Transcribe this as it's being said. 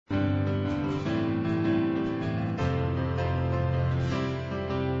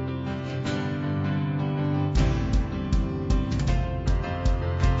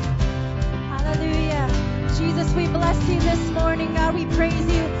this morning, God. We praise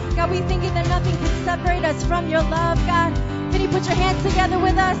you. God, we thank you that nothing can separate us from your love, God. Can you put your hands together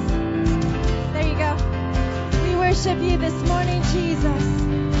with us? There you go. We worship you this morning, Jesus.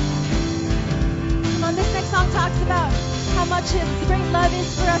 Come on, this next song talks about how much His great love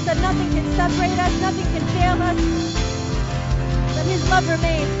is for us, that nothing can separate us, nothing can fail us, that His love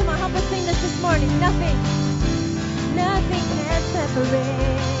remains. Come on, help us sing this morning. Nothing can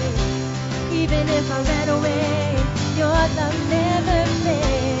separate. Even if I ran away, your love never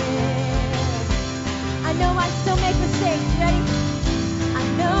fails. I know I still make mistakes. Ready? I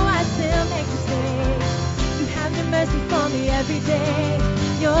know I still make mistakes. You have your mercy for me every day.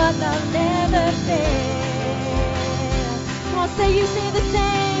 Your love never fails. Come on, you stay the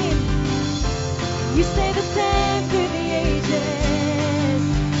same. You stay the same through the ages.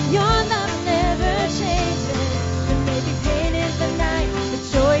 Your love never changes. There may be pain in the night, but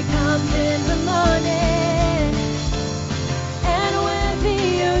joy comes in the morning. And when the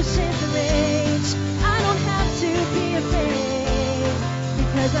oceans rage, I don't have to be afraid,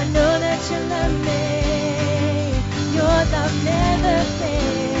 because I know that you love me. Your love never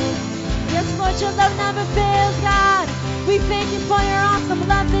fails. Yes, Lord, your love never fails, God. We thank you for your awesome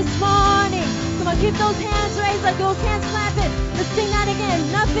love this morning. Come on, keep those hands raised, like those hands clapping. Let's sing that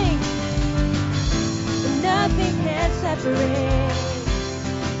again. Nothing can separate.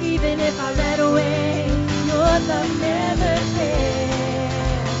 Even if I ran away, your love never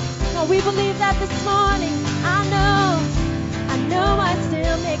fails. Oh, we believe that this morning. I know I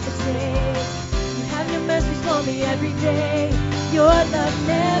still make mistakes. You have your mercy for me every day. Your love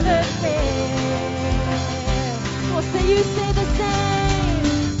never fails. Oh, say you stay the same.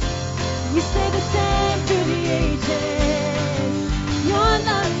 You stay the same through the ages. Your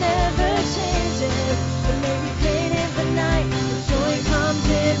love never changes. There may be pain in the night, but joy comes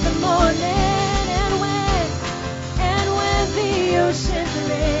in the morning. And when the oceans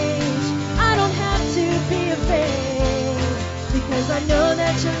rage, I don't have to be afraid, because I know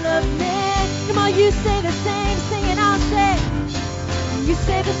that you love me. Come on, you stay the same. Sing it out, say. You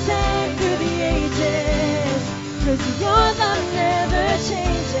stay the same through the ages, because your love never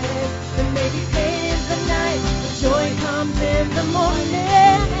changes. There may be pain in the night, but joy comes in the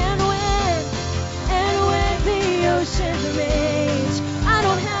morning. And when the oceans rage, I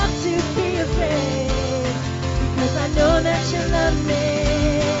don't have to be afraid, because I know that you love me.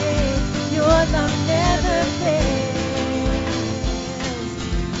 Your love never fails.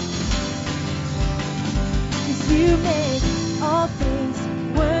 'Cause you make all things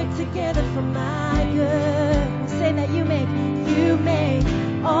work together for my good. Say that you make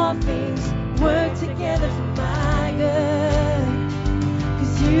all things work together for my good.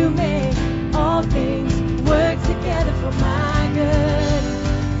 'Cause you make all things work together for my good.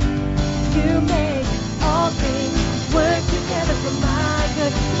 You make all things work together for my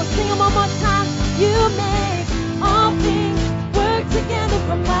good. We'll sing them one more time. You make all things work together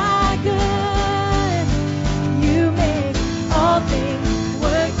for my good. You make all things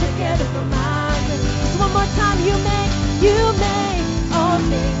work together for my good. Just one more time. You make all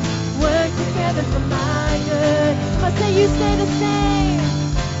things work together for my good. I'll say you stay the same.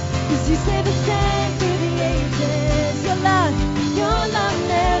 'Cause you stay the same through the ages. Your love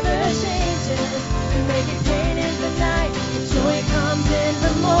never changes. There may be pain in the night, but joy comes in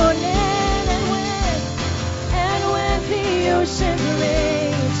the morning. And when the oceans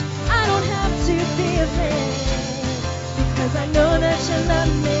rage, I don't have to be afraid, because I know that you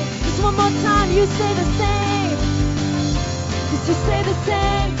love me. Just one more time, you stay the same. 'Cause you stay the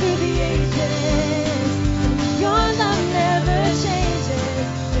same through the ages. Your love never changes.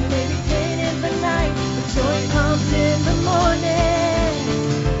 There may be pain in the night, but joy comes in the morning.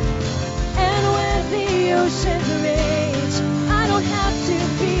 And when the oceans rage, I don't have to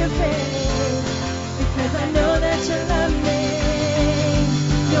be afraid, because I know that you love me.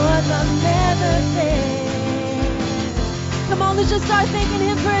 Your love never fails. Come on, let's just start thanking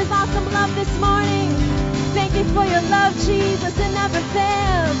Him for His awesome love this morning. Thank you for your love, Jesus. It never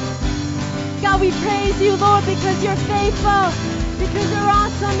fails. God, we praise you, Lord, because you're faithful, because you're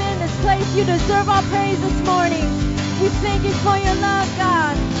awesome in this place. You deserve our praise this morning. We thank you for your love,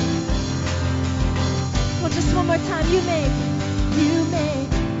 God. Well, just one more time. You make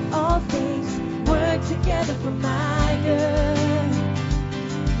all things work together for my good.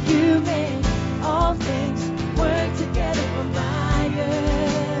 You make all things work together for my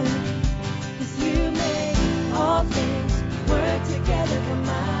good. 'Cause you make all things work together for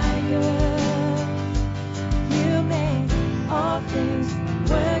my good. You make all things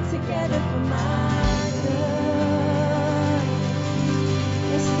work together for my good.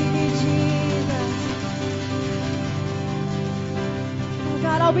 Yes, we do, Jesus.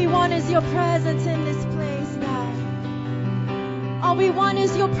 All we want is your presence in this place, God. All we want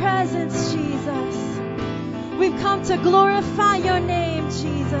is your presence, Jesus. We've come to glorify your name,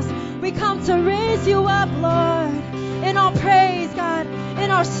 Jesus. We come to raise you up, Lord, in our praise, God,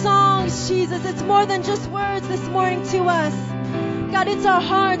 in our songs, Jesus. It's more than just words this morning to us. God, it's our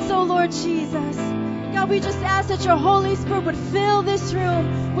hearts, oh Lord Jesus. God, we just ask that your Holy Spirit would fill this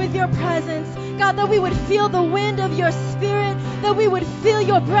room with your presence. God, that we would feel the wind of your Spirit, that we would feel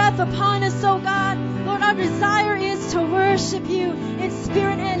your breath upon us, oh God. Lord, our desire is to worship you in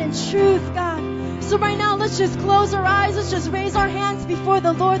spirit and in truth, God. So right now, let's just close our eyes. Let's just raise our hands before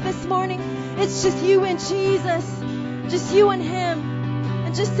the Lord this morning. It's just you and Jesus, just you and him.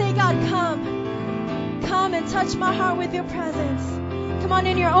 And just say, God, come. Come and touch my heart with your presence. Come on,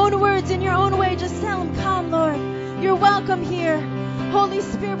 in your own words, in your own way, just tell him, come, Lord. You're welcome here. Holy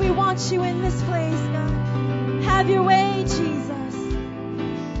Spirit, we want you in this place, God. Have your way, Jesus.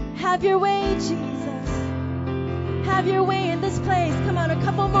 Have your way, Jesus. Have your way in this place. Come on, a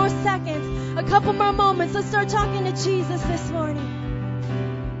couple more seconds, a couple more moments. Let's start talking to Jesus this morning.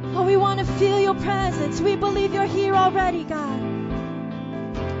 Oh, we want to feel your presence. We believe you're here already, God.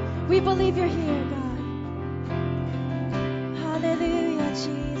 We believe you're here, God. Hallelujah,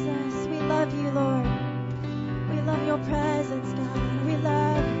 Jesus. We love you, Lord. We love your presence, God. We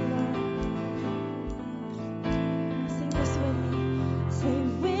love you, Lord. Sing this with me. Say,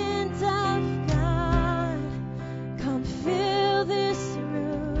 wind of God, come fill this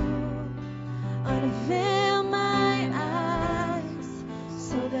room. Unveil my eyes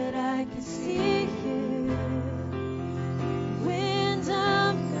so that I can see you. Wind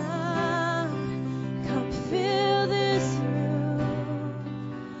of God, come fill this room.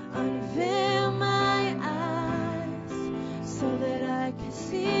 Unveil my eyes so that I can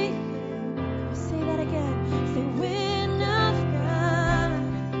see you. Say that again. Say, wind of God,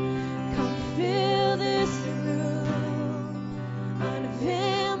 come fill this room.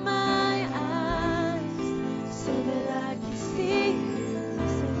 Unveil my eyes so that I can see you.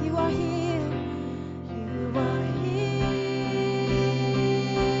 Say, you are here. You are here.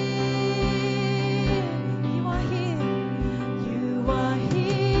 You are here. You are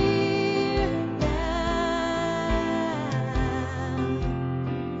here now.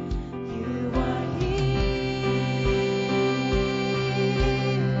 You are here.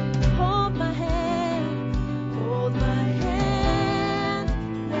 Hold my hand. Hold my hand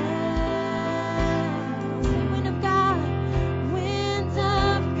now. Say, wind of God. Wind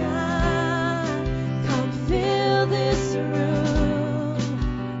of God. Come fill this room.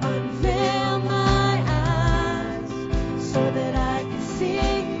 Unveil my eyes so that I can see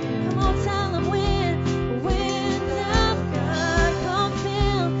you. Come on, tell him, wind of God. Come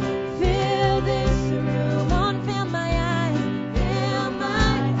fill this room. Unveil my eyes, fill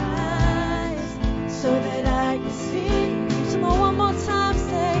my eyes so that I can see you. Come on, one more time,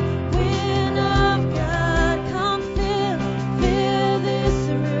 say, wind of God. Come fill this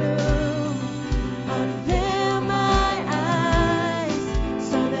room. Unveil my eyes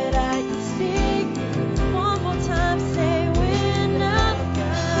so that I can see you. One more time, say, wind of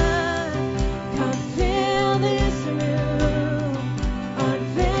God, come fill this room.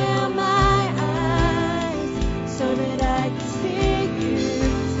 Unveil my eyes so that I can see you.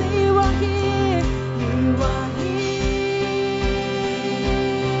 Say, you are here. You are here.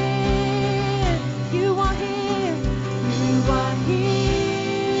 You are here. You are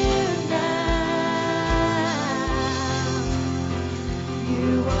here now.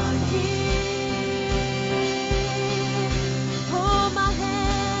 You are here. Hold my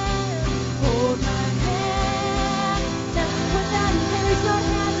hand. Hold my hand. Now with that, raise your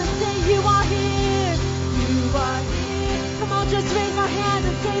hands and say, you are here. You are here. Come on, just raise our hands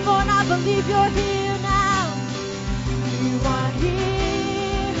and say, Lord, I believe you're here now. You are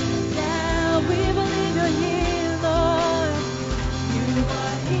here now. We believe you're here, Lord. You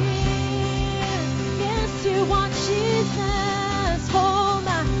are here. Yes, you are Jesus. Hold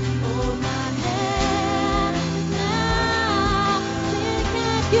my hand now. Sing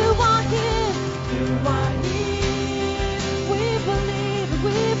it. You are here. You are here. We believe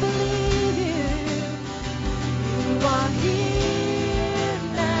you. You are here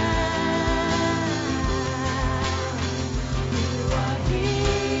now. You are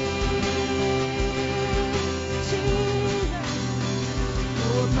here. Jesus,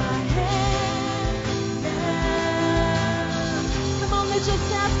 hold my hand now. Come on, let's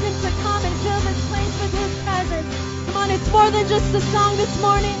just ask him to come and fill this place with his presence. Come on, it's more than just a song this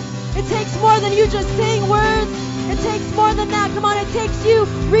morning. It takes more than you just saying words. It takes more than that. Come on, it takes you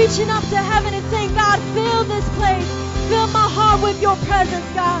reaching up to heaven and saying, God, fill this place. fill my heart with your presence,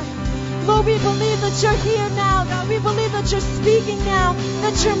 God. Lord, we believe that you're here now, God. We believe that you're speaking now,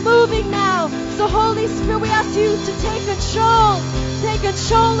 that you're moving now. So Holy Spirit, we ask you to take control. Take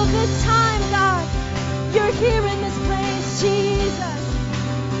control of this time, God. You're here in this place, Jesus.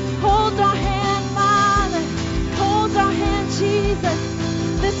 Hold our hand, Father. Hold our hand, Jesus.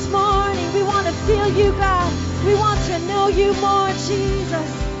 This morning, we want to feel you, God. We want to know you more, Jesus.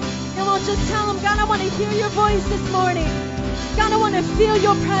 Come on, just tell him, God, I want to hear your voice this morning. God, I want to feel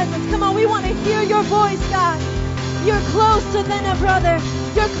your presence. Come on, we want to hear your voice, God. You're closer than a brother.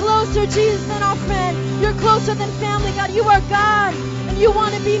 You're closer, Jesus, than our friend. You're closer than family, God. You are God, and you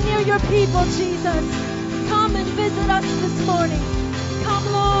want to be near your people, Jesus. Come and visit us this morning. Come,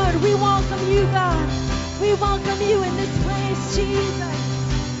 Lord. We welcome you, God. We welcome you in this place, Jesus.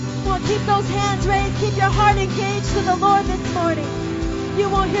 Come on, keep those hands raised. Keep your heart engaged to the Lord this morning. You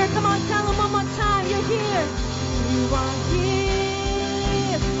won't hear. Come on, tell him one more time. You're here. You are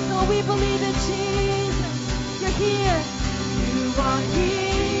here. So we believe in Jesus. You're here. You are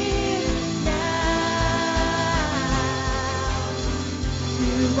here now.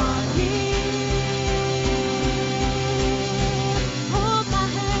 You are here. Hold my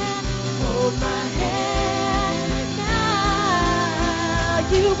hand. Hold my hand now.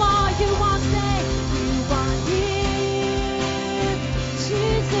 You are saying, you are here.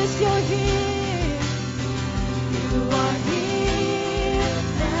 Jesus, you're here. You are here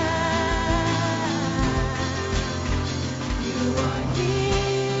now. You are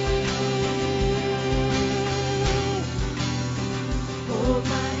here. Hold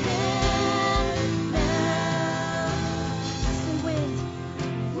my hand now. Say,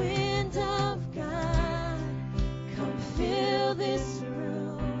 wind of God, come fill this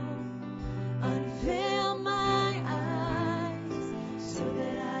room. Unveil my eyes so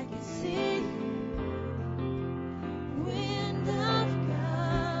that I can see you. Wind of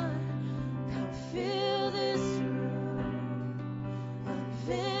God, come fill this room.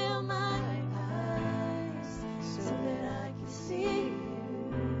 Unveil my eyes so that I can see you.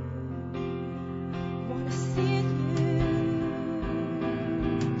 Wanna see you.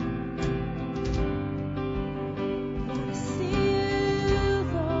 Wanna see you,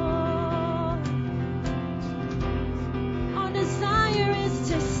 Lord. Our desire is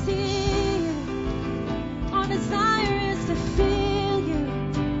to see you. Our desire is to feel you.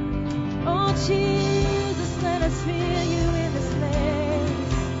 Oh, Jesus, let us feel you in this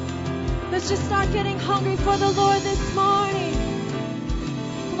place. Let's just start getting hungry for the Lord this morning.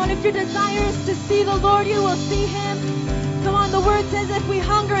 Come on, if your desire is to see the Lord, you will see him. Come on, the word says if we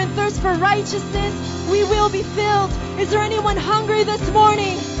hunger and thirst for righteousness, we will be filled. Is there anyone hungry this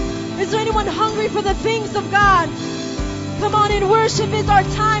morning? Is there anyone hungry for the things of God? Come on, in worship is our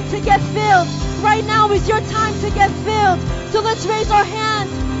time to get filled. Right now is your time to get filled. So let's raise our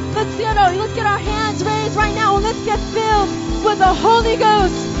hands. Let's get our hands raised right now, and let's get filled with the Holy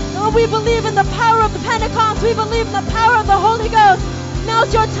Ghost. Oh, we believe in the power of the Pentecost. We believe in the power of the Holy Ghost.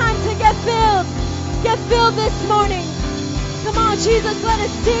 Now's your time to get filled. Get filled this morning. Come on, Jesus, let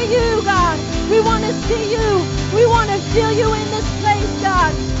us see you, God. We want to see you. We want to feel you in this place,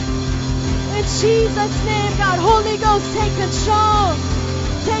 God. In Jesus' name, God. Holy Ghost, take control.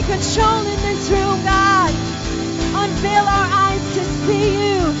 Take control in this room, God. Unveil our eyes to see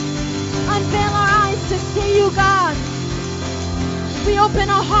you. Unveil our eyes to see you, God. We open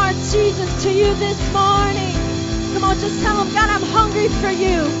our hearts, Jesus, to you this morning. Come on, just tell him, God, I'm hungry for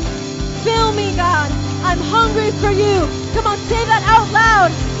you. Fill me, God. I'm hungry for you. Come on, say that out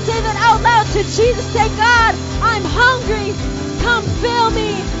loud. Say that out loud to Jesus. Say, God, I'm hungry. Come fill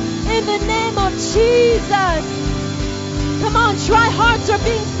me in the name of Jesus. Come on, dry hearts are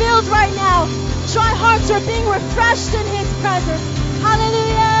being filled right now. Dry hearts are being refreshed in his presence.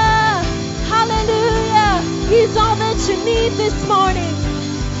 Hallelujah. Hallelujah. He's all that you need this morning.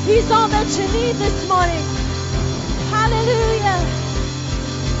 He's all that you need this morning. Hallelujah.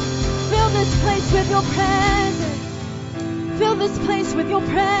 Fill this place with your presence. Fill this place with your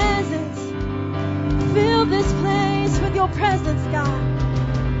presence. Fill this place with your presence, God.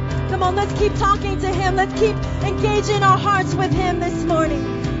 Come on, let's keep talking to him. Let's keep engaging our hearts with him this morning.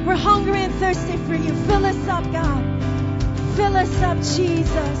 We're hungry and thirsty for you. Fill us up, God. Fill us up,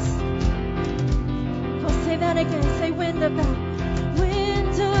 Jesus. Oh, say that again. Say, wind of God.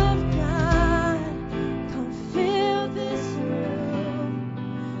 Wind of God, come fill this room.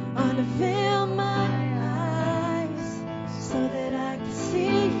 Unveil my eyes so that I can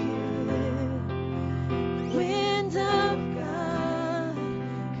see you. Wind of God,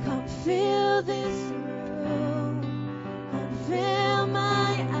 come fill this room. Unveil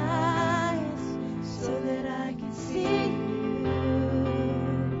my eyes so that I can see you.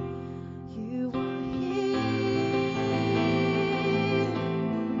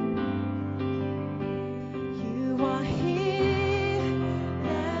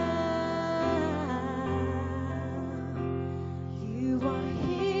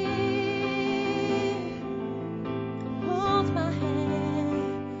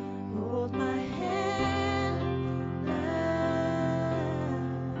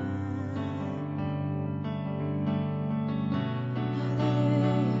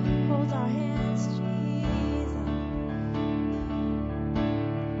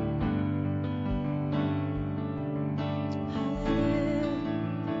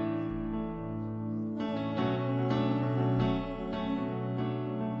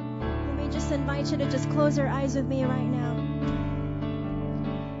 just invite you to just close your eyes with me right now.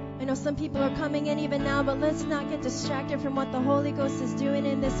 I know some people are coming in even now, but let's not get distracted from what the Holy Ghost is doing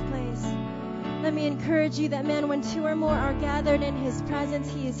in this place. Let me encourage you that, man, when 2 or more are gathered in His presence,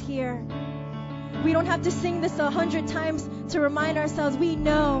 He is here. We don't have to sing this 100 times to remind ourselves. We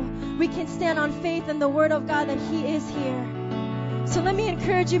know we can stand on faith in the Word of God that He is here. So let me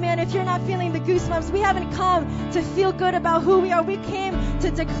encourage you, man, if you're not feeling the goosebumps, we haven't come to feel good about who we are. We came to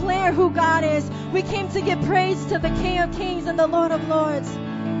declare who God is. We came to give praise to the King of Kings and the Lord of Lords.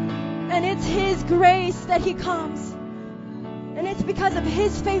 And it's His grace that He comes. And it's because of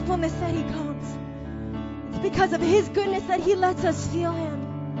His faithfulness that He comes. It's because of His goodness that He lets us feel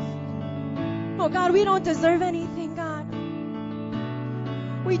Him. Oh, God, we don't deserve anything, God.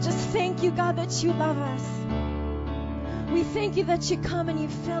 We just thank you, God, that you love us. We thank you that you come and you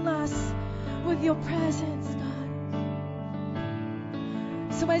fill us with your presence, God.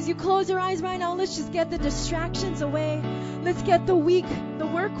 So as you close your eyes right now, let's just get the distractions away. Let's get the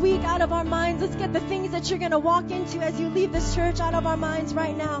work week out of our minds. Let's get the things that you're going to walk into as you leave this church out of our minds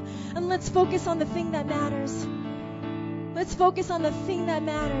right now. And let's focus on the thing that matters. Let's focus on the thing that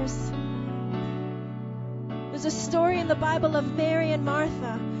matters. There's a story in the Bible of Mary and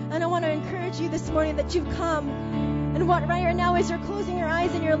Martha. And I want to encourage you this morning that you've come. And what right now is you're closing your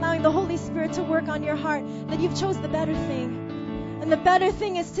eyes and you're allowing the Holy Spirit to work on your heart, that you've chose the better thing. And the better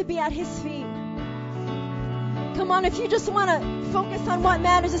thing is to be at His feet. Come on, if you just want to focus on what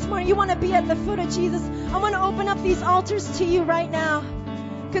matters this morning, you want to be at the foot of Jesus, I want to open up these altars to you right now.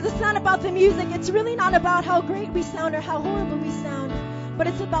 Because it's not about the music. It's really not about how great we sound or how horrible we sound. But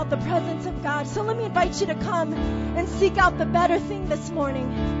it's about the presence of God. So let me invite you to come and seek out the better thing this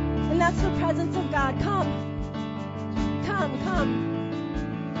morning. And that's the presence of God. Come.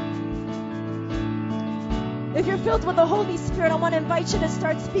 If you're filled with the Holy Spirit, I want to invite you to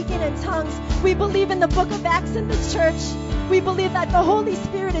start speaking in tongues. We believe in the book of Acts in this church. We believe that the Holy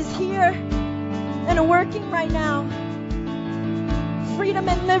Spirit is here and working right now. Freedom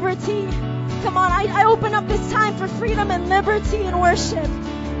and liberty. Come on, I open up this time for freedom and liberty and worship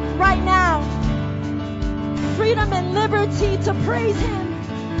right now. Freedom and liberty to praise Him.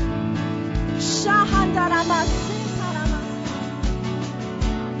 Shahandaramas.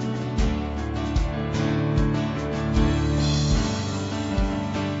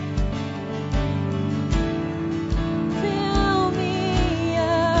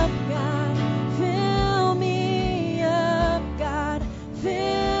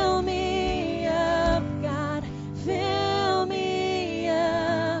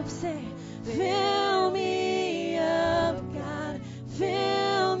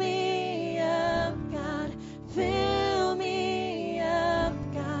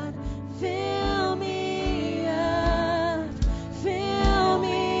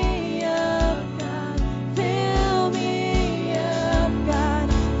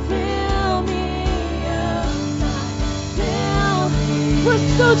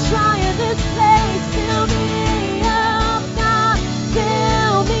 Trying this place, fill me up, God,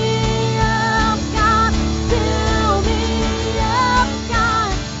 fill me up, God, fill me up,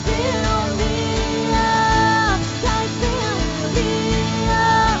 God, fill me up, God, fill me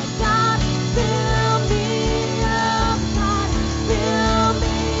up, God, fill me up, God, fill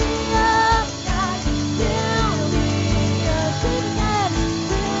me up, God, fill me up, sing it,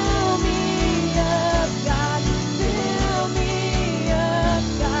 fill me up, God, fill me up.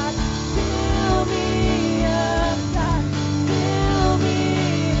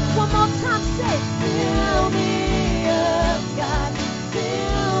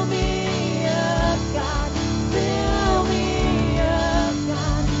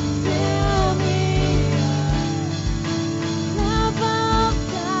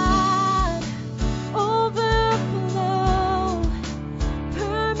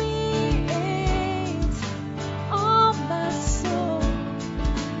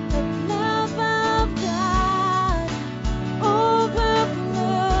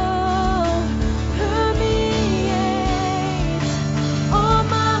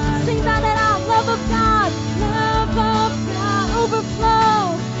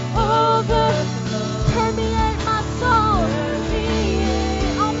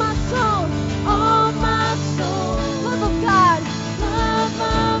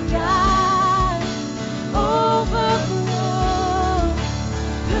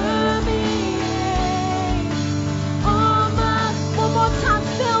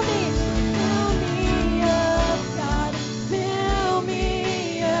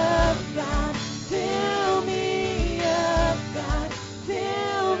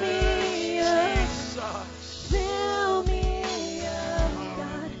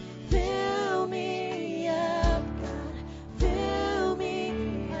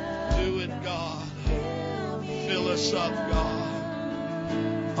 us up,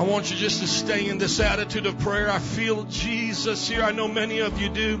 God. I want you just to stay in this attitude of prayer. I feel Jesus here. I know many of you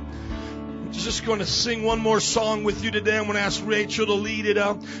do. I'm just going to sing one more song with you today. I'm going to ask Rachel to lead it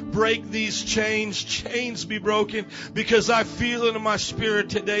up. Break these chains. Chains be broken. Because I feel it in my spirit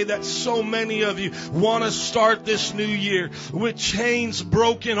today that so many of you want to start this new year with chains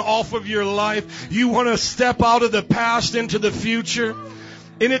broken off of your life. You want to step out of the past into the future.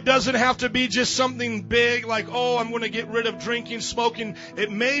 And it doesn't have to be just something big like, oh, I'm going to get rid of drinking, smoking.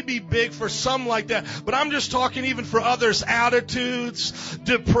 It may be big for some like that. But I'm just talking even for others. Attitudes,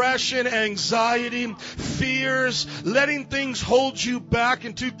 depression, anxiety, fears, letting things hold you back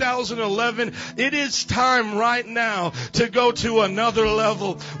in 2011. It is time right now to go to another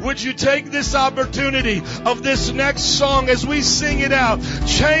level. Would you take this opportunity of this next song as we sing it out?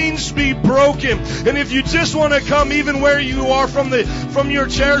 Chains be broken. And if you just want to come even where you are from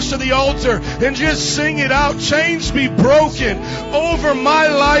your chairs to the altar and just sing it out. Chains be broken over my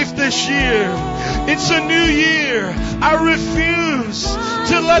life this year. It's a new year. I refuse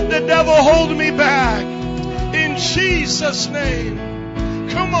to let the devil hold me back. In Jesus' name.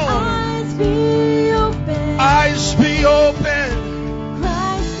 Come on. Eyes be open. Eyes be open.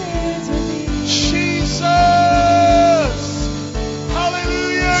 Christ is revealed. Jesus.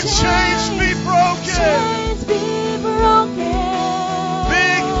 Hallelujah. Chains be broken. Chains be broken.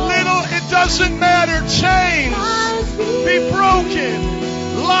 Doesn't matter. Chains be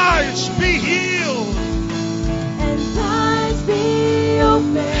broken. Lives be healed. And eyes be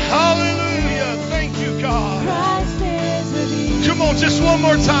open. Hallelujah. Thank you, God. Christ is revealed. Come on, just one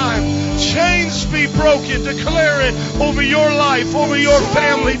more time. Chains be broken. Declare it over your life, over your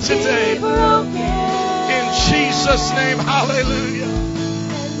family today. In Jesus' name. Hallelujah.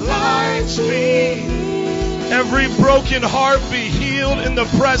 Lives be healed. Every broken heart be healed in the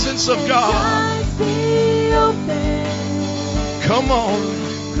presence of God. Come on.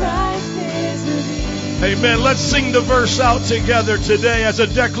 Amen. Let's sing the verse out together today as a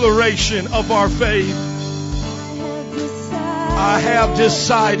declaration of our faith. I have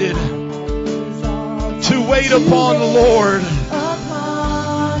decided to wait upon the Lord.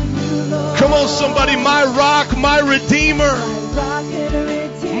 Come on, somebody. My rock, my redeemer,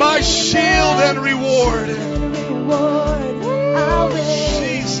 my shield and reward.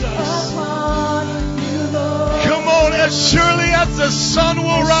 Jesus. Come on, as surely as the sun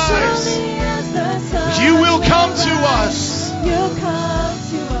will rise, you will come to us. You'll come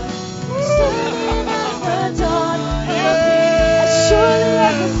to us. As surely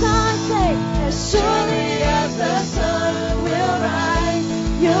as the sun sets, as surely as the sun will rise.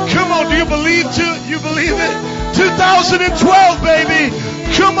 Come on, do you believe it? 2012, baby.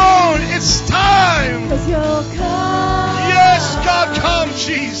 Come on, it's time. Yes, God, come,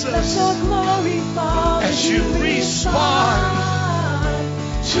 Jesus. As you respond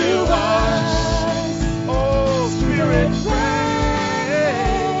to us. Oh, Spirit, rain.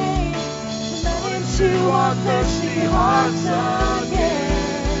 Into our thirsty hearts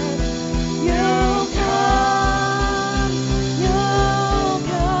again. You'll come. You'll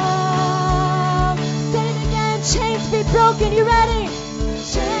come. Say it again. Chains be broken. You ready?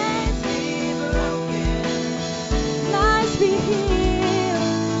 Chains be broken. Lives be healed.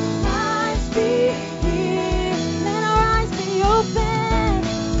 Lives be healed. Let our eyes be open.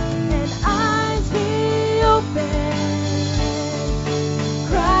 And eyes be open.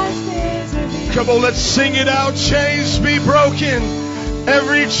 Christ is revealed. Come on, let's sing it out. Chains be broken.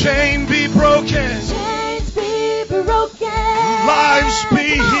 Every chain be broken. Chains be broken. Lives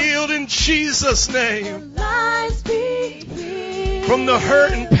be healed in Jesus' name. And lives be healed. From the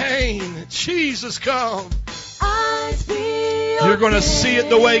hurt and pain, Jesus, come. Eyes be You're going to see it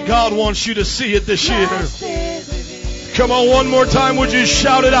the way God wants you to see it this year. Come on, one more time. Would you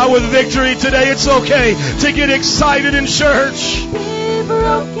shout it out with victory today? It's okay to get excited in church. In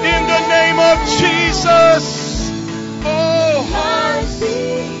the name of Jesus. Oh,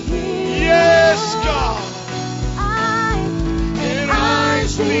 yes, God. And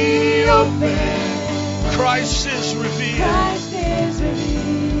eyes be open. Christ is revealed.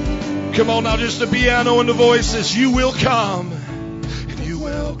 Come on now, just the piano and the voices. You will come. And you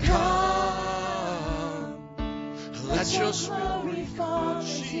will come. Let your glory fall,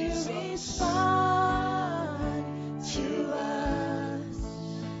 Jesus. To us,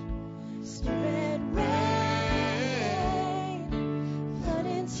 Spirit, rain, flood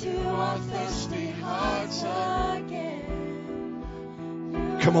into our thirsty hearts again.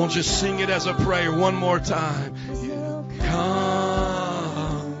 Come on, just sing it as a prayer one more time.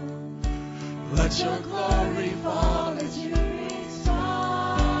 Come, let your glory fall. As you respond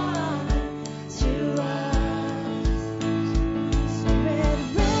to us,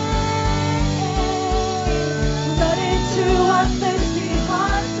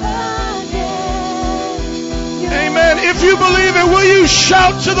 If you believe it, will you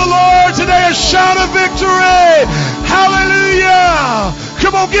shout to the Lord today a shout of victory? Hallelujah.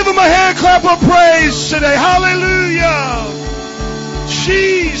 Come on, give him a hand clap of praise today. Hallelujah.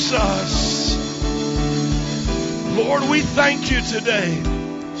 Jesus. Lord, we thank you today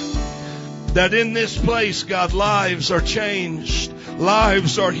that in this place, God, lives are changed.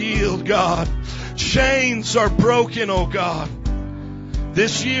 Lives are healed, God. Chains are broken, oh God.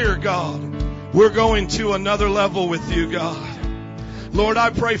 This year, God, we're going to another level with you, God. Lord, I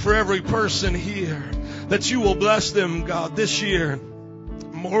pray for every person here that you will bless them, God, this year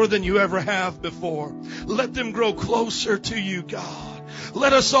more than you ever have before. Let them grow closer to you, God.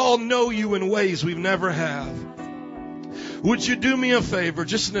 Let us all know you in ways we've never have. Would you do me a favor,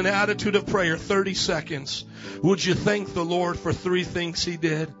 just in an attitude of prayer, 30 seconds. Would you thank the Lord for 3 things he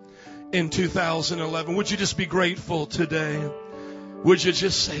did in 2011? Would you just be grateful today? Would you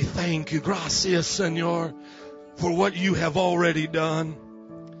just say thank you, gracias, Señor, for what you have already done?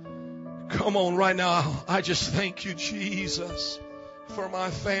 Come on, right now, I just thank you, Jesus, for my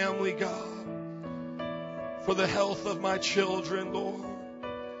family, God, for the health of my children, Lord,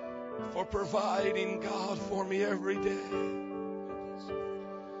 for providing, God, for me every day.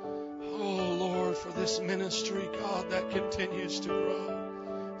 Oh, Lord, for this ministry, God, that continues to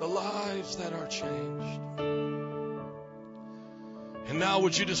grow, the lives that are changed. And now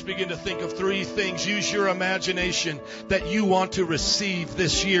would you just begin to think of 3 things. Use your imagination that you want to receive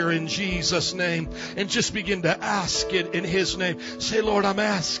this year in Jesus' name. And just begin to ask it in his name. Say, Lord, I'm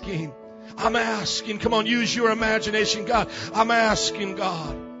asking. I'm asking. Come on, use your imagination, God. I'm asking,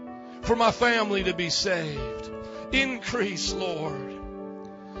 God, for my family to be saved. Increase, Lord.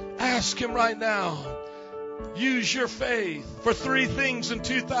 Ask him right now. Use your faith for 3 things in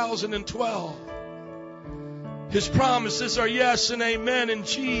 2012. His promises are yes and amen in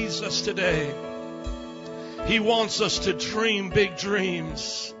Jesus today. He wants us to dream big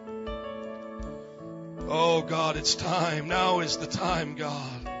dreams. Oh, God, it's time. Now is the time,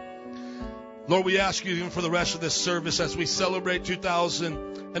 God. Lord, we ask you even for the rest of this service as we celebrate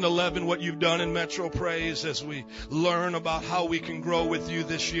 2011, what you've done in Metro Praise, as we learn about how we can grow with you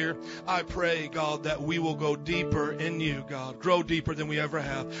this year. I pray, God, that we will go deeper in you, God. Grow deeper than we ever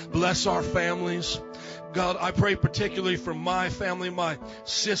have. Bless our families. God, I pray particularly for my family. My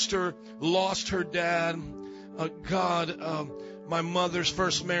sister lost her dad. My mother's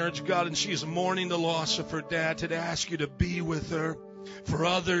first marriage, God, and she is mourning the loss of her dad. Today, I ask you to be with her. For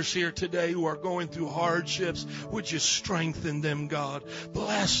others here today who are going through hardships, would you strengthen them, God?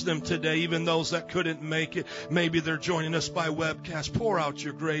 Bless them today, even those that couldn't make it. Maybe they're joining us by webcast. Pour out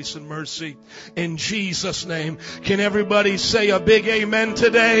your grace and mercy in Jesus' name. Can everybody say a big amen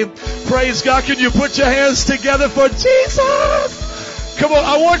today? Praise God. Can you put your hands together for Jesus? Come on,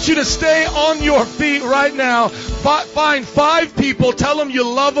 I want you to stay on your feet right now. Find 5 people. Tell them you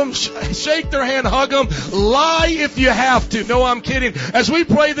love them. Shake their hand. Hug them. Lie if you have to. No, I'm kidding. As we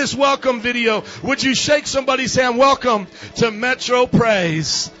play this welcome video, would you shake somebody's hand? Welcome to Metro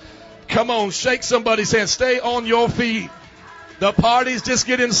Praise. Come on, shake somebody's hand. Stay on your feet. The party's just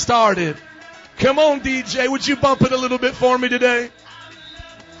getting started. Come on, DJ. Would you bump it a little bit for me today?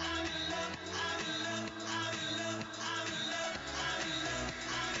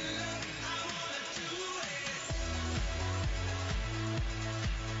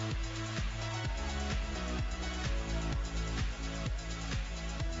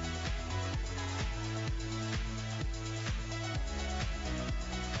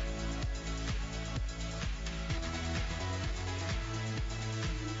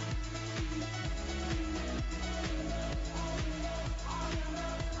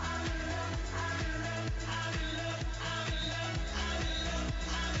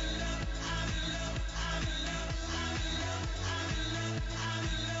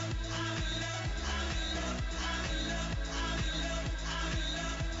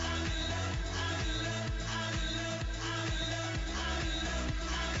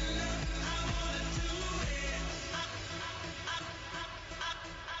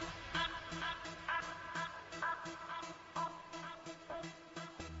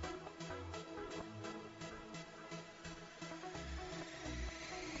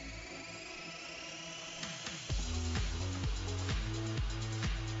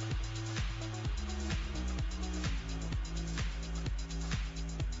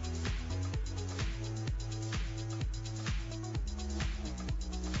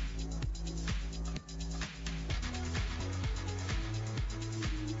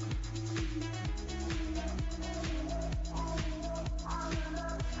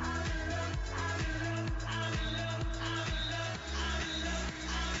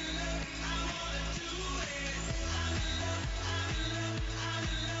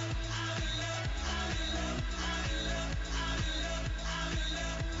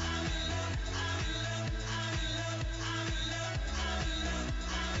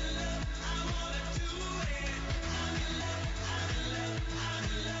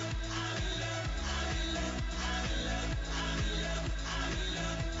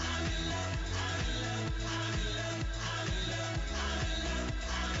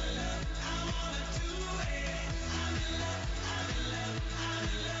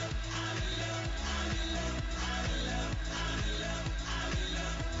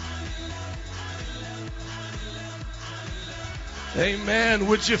 Amen.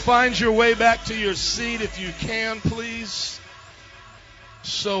 Would you find your way back to your seat if you can, please?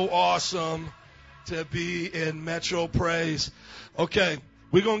 So awesome to be in Metro Praise. Okay,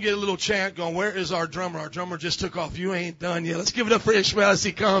 we're going to get a little chant going. Where is our drummer? Our drummer just took off. You ain't done yet. Let's give it up for Ishmael as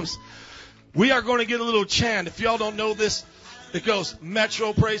he comes. We are going to get a little chant. If y'all don't know this, it goes,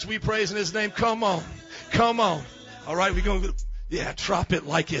 Metro Praise, we praise in his name. Come on. Come on. All right, we're going to, drop it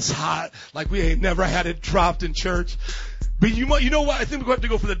like it's hot. Like we ain't never had it dropped in church. But you know what? I think we're going to have to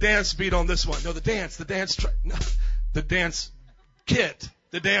go for the dance beat on this one. No, the dance kit,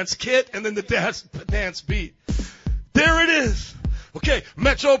 and then the dance beat. There it is. Okay,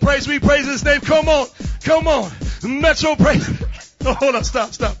 Metro Praise, we praise his name. Come on. Metro Praise. Oh, hold on,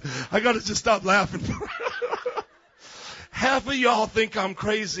 stop. I got to just stop laughing. Half of y'all think I'm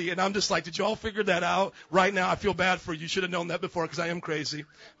crazy, and I'm just like, did y'all figure that out? Right now, I feel bad for you. You should have known that before because I am crazy.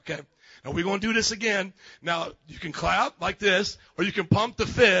 Okay. Now we're going to do this again. Now, you can clap like this, or you can pump the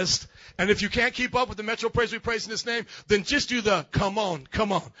fist. And if you can't keep up with the Metro Praise, we praise in his name, then just do the come on.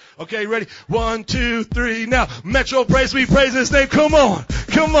 Okay, ready? 1, 2, 3, now. Metro Praise, we praise in his name. Come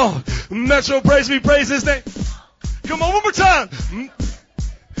on. Metro Praise, we praise in his name. Come on, one more time.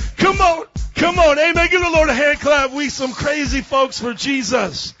 Come on. Amen. Give the Lord a hand clap. We some crazy folks for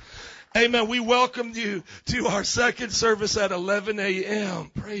Jesus. Amen. We welcome you to our second service at 11 a.m.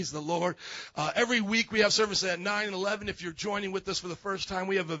 Praise the Lord. Every week we have service at 9 and 11. If you're joining with us for the first time,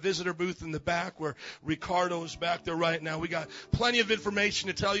 we have a visitor booth in the back where Ricardo is back there right now. We got plenty of information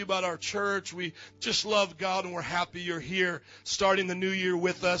to tell you about our church. We just love God and we're happy you're here starting the new year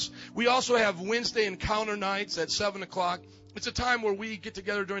with us. We also have Wednesday encounter nights at 7 o'clock. It's a time where we get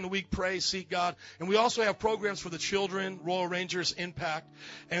together during the week, pray, seek God. And we also have programs for the children, Royal Rangers, Impact.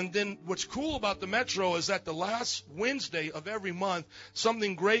 And then what's cool about the Metro is that the last Wednesday of every month,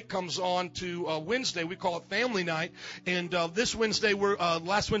 something great comes on to Wednesday. We call it Family Night. And this Wednesday,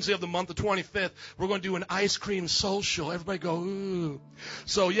 last Wednesday of the month, the 25th, we're going to do an ice cream social. Everybody go, ooh.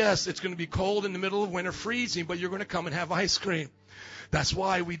 So, yes, it's going to be cold in the middle of winter, freezing, but you're going to come and have ice cream. That's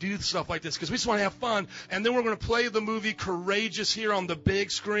why we do stuff like this, because we just want to have fun. And then we're going to play the movie Courageous here on the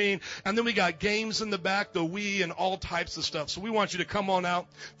big screen. And then we got games in the back, the Wii, and all types of stuff. So we want you to come on out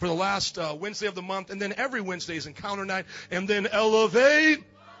for the last Wednesday of the month. And then every Wednesday is Encounter Night. And then Elevate.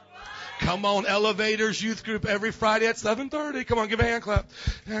 Come on, Elevators Youth Group every Friday at 7:30. Come on, give a hand clap.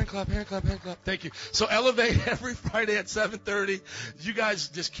 Hand clap. Thank you. So Elevate every Friday at 7:30. You guys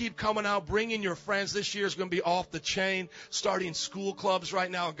just keep coming out, bringing your friends. This year is going to be off the chain, starting school clubs right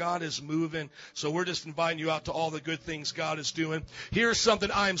now. God is moving. So we're just inviting you out to all the good things God is doing. Here's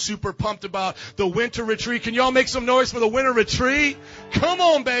something I am super pumped about, the winter retreat. Can y'all make some noise for the winter retreat? Come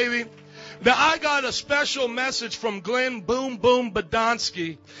on, baby. Now, I got a special message from Glenn Boom Boom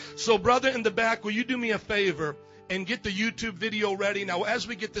Badonsky. So, brother in the back, will you do me a favor and get the YouTube video ready? Now, as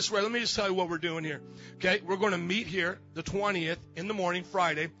we get this ready, let me just tell you what we're doing here. Okay, we're going to meet here the 20th in the morning,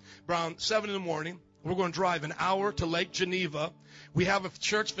 Friday, around 7 in the morning. We're going to drive an hour to Lake Geneva. We have a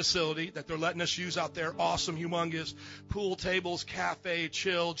church facility that they're letting us use out there. Awesome, humongous. Pool tables, cafe,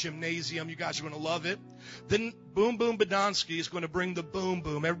 chill, gymnasium. You guys are going to love it. Then Boom Boom Badonsky is going to bring the boom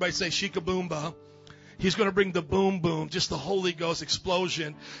boom. Everybody say Shika Boomba. He's going to bring the boom boom, just the Holy Ghost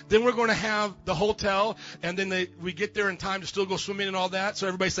explosion. Then we're going to have the hotel, and then we get there in time to still go swimming and all that. So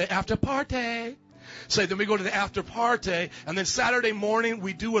everybody say after party. Say, then we go to the after party, and then Saturday morning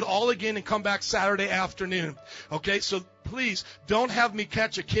we do it all again and come back Saturday afternoon. Okay, so please don't have me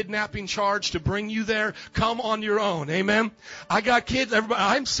catch a kidnapping charge to bring you there. Come on your own. Amen. I got kids. Everybody,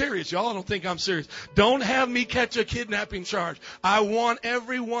 I'm serious. Y'all don't think I'm serious. Don't have me catch a kidnapping charge. I want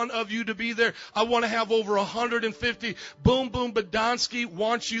every one of you to be there. I want to have over 150. Boom Boom Badonsky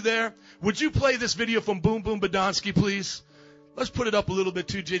wants you there. Would you play this video from Boom Boom Badonsky, please? Let's put it up a little bit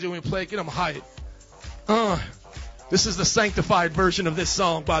too, JJ, when we play it. Get them hype. This is the sanctified version of this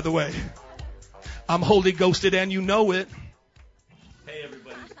song, by the way. I'm Holy Ghosted and you know it. Hey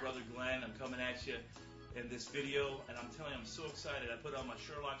everybody, it's Brother Glenn. I'm coming at you in this video, and I'm telling you, I'm so excited. I put on my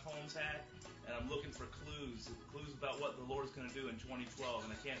Sherlock Holmes hat, and I'm looking for clues about what the Lord's going to do in 2012,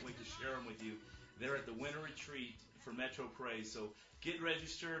 and I can't wait to share them with you. They're at the winter retreat for Metro Praise, so get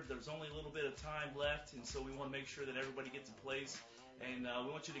registered. There's only a little bit of time left, and so we want to make sure that everybody gets a place. And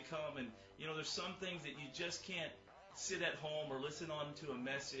we want you to come, and there's some things that you just can't sit at home or listen on to a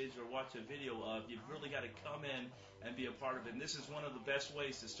message or watch a video of. You've really got to come in and be a part of it. And this is one of the best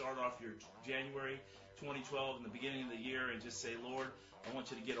ways to start off your January 2012 in the beginning of the year and just say, Lord, I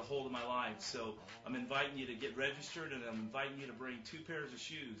want you to get a hold of my life. So I'm inviting you to get registered, and I'm inviting you to bring 2 pairs of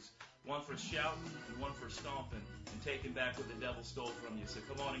shoes, one for shouting and one for stomping and taking back what the devil stole from you. So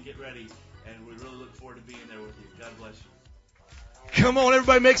come on and get ready, and we really look forward to being there with you. God bless you. Come on,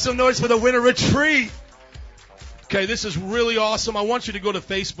 everybody make some noise for the winter retreat. Okay, this is really awesome. I want you to go to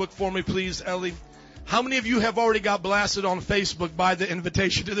Facebook for me, please, Ellie. How many of you have already got blasted on Facebook by the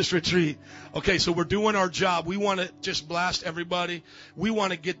invitation to this retreat? Okay, so we're doing our job. We want to just blast everybody. We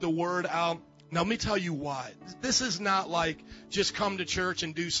want to get the word out. Now, let me tell you why. This is not like just come to church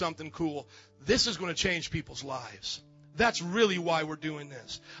and do something cool. This is going to change people's lives. That's really why we're doing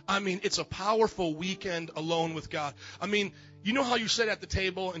this. I mean, it's a powerful weekend alone with God. I mean, you know how you sit at the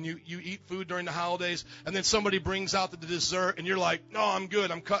table and you eat food during the holidays and then somebody brings out the dessert and you're like, no, I'm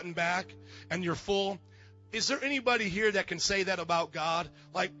good, I'm cutting back, and you're full? Is there anybody here that can say that about God?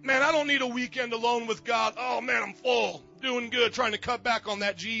 Like, man, I don't need a weekend alone with God. Oh, man, I'm full, doing good, trying to cut back on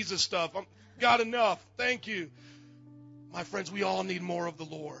that Jesus stuff. I've got enough. Thank you. My friends, we all need more of the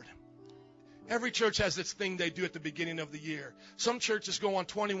Lord. Every church has this thing they do at the beginning of the year. Some churches go on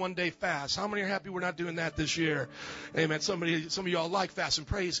 21-day fast. How many are happy we're not doing that this year? Amen. Some of y'all like fasting.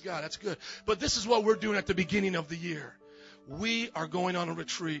 Praise God. That's good. But this is what we're doing at the beginning of the year. We are going on a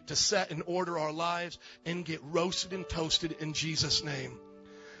retreat to set and order our lives and get roasted and toasted in Jesus' name.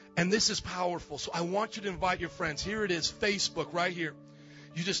 And this is powerful. So I want you to invite your friends. Here it is, Facebook right here.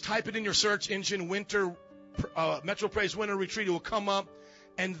 You just type it in your search engine, Metro Praise Winter Retreat. It will come up.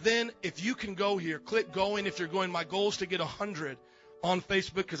 And then if you can go here, click going if you're going. My goal is to get 100 on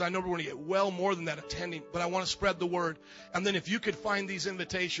Facebook because I know we're going to get well more than that attending, but I want to spread the word. And then if you could find these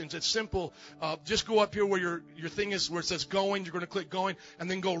invitations, it's simple. Just go up here where your thing is, where it says going. You're going to click going, and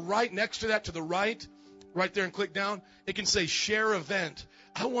then go right next to that to the right there and click down. It can say share event.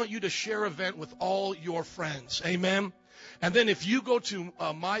 I want you to share event with all your friends. Amen. And then if you go to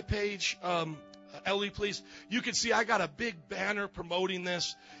my page, Ellie, please, you can see I got a big banner promoting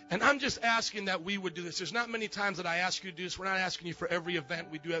this. And I'm just asking that we would do this. There's not many times that I ask you to do this. We're not asking you for every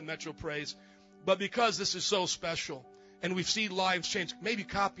event we do at Metro Praise. But because this is so special and we've seen lives change, maybe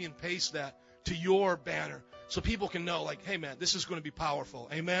copy and paste that to your banner so people can know, like, hey, man, this is going to be powerful.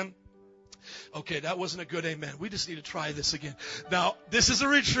 Amen? Okay, that wasn't a good amen. We just need to try this again. Now, this is a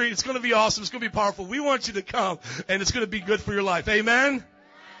retreat. It's going to be awesome. It's going to be powerful. We want you to come, and it's going to be good for your life. Amen?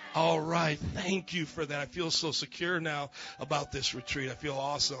 All right. Thank you for that. I feel so secure now about this retreat. I feel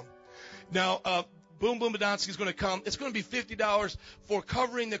awesome. Now, Boom Boom Badonsky is going to come. It's going to be $50 for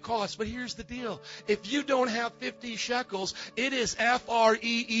covering the cost. But here's the deal. If you don't have 50 shekels, it is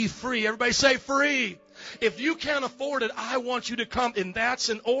F-R-E-E, free. Everybody say free. If you can't afford it, I want you to come, and that's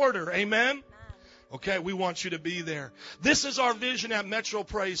an order. Amen? Okay, we want you to be there. This is our vision at Metro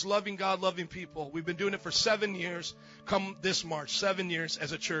Praise, loving God, loving people. We've been doing it for 7 years. Come this March, 7 years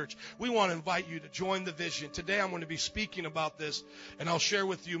as a church. We want to invite you to join the vision. Today I'm going to be speaking about this, and I'll share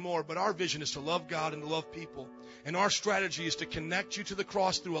with you more. But our vision is to love God and to love people. And our strategy is to connect you to the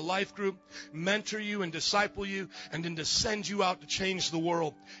cross through a life group, mentor you and disciple you, and then to send you out to change the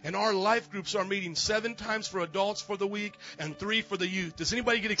world. And our life groups are meeting 7 times for adults for the week and 3 for the youth. Does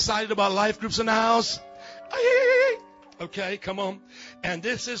anybody get excited about life groups in the house? Okay, come on. And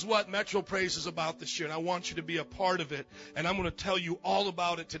this is what Metro Praise is about this year, and I want you to be a part of it. And I'm going to tell you all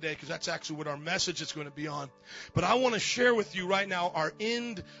about it today because that's actually what our message is going to be on. But I want to share with you right now our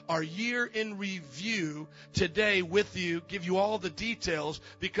year in review today with you, give you all the details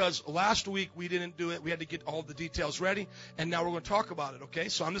because last week we didn't do it. We had to get all the details ready, and now we're going to talk about it, okay?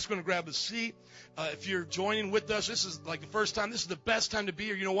 So I'm just going to grab a seat. If you're joining with us, this is like the first time. This is the best time to be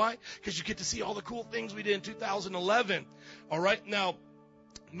here. You know why? Because you get to see all the cool things we did in 2011. All right. Now,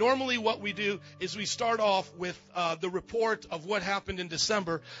 normally what we do is we start off with the report of what happened in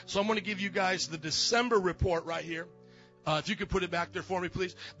December. So I'm going to give you guys the December report right here. If you could put it back there for me,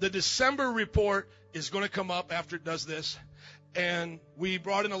 please. The December report is going to come up after it does this. And we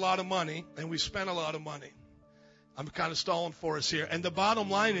brought in a lot of money, and we spent a lot of money. I'm kind of stalling for us here. And the bottom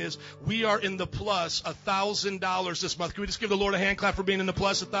line is we are in the plus $1,000 this month. Can we just give the Lord a hand clap for being in the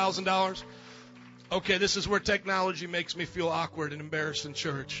plus $1,000? Okay, this is where technology makes me feel awkward and embarrassed in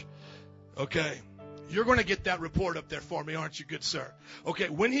church. Okay, you're going to get that report up there for me, aren't you, good sir? Okay,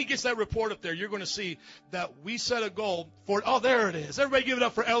 when he gets that report up there, you're going to see that we set a goal for, oh, there it is. Everybody give it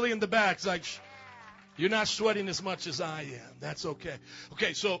up for Ellie in the back. It's like, you're not sweating as much as I am. That's okay.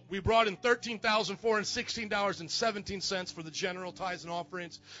 Okay, so we brought in $13,416.17 for the general tithes and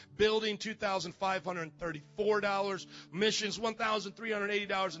offerings. Building, $2,534. Missions,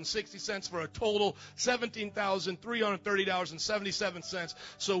 $1,380.60 for a total $17,330.77.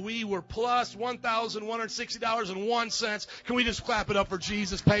 So we were plus $1,160.01. Can we just clap it up for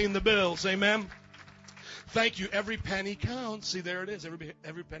Jesus paying the bills? Amen. Thank you. Every penny counts. See, there it is.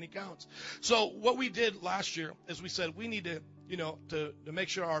 Every penny counts. So what we did last year is we said we need to, to make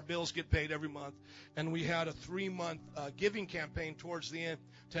sure our bills get paid every month. And we had a 3-month giving campaign towards the end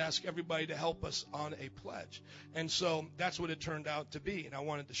to ask everybody to help us on a pledge. And so that's what it turned out to be, and I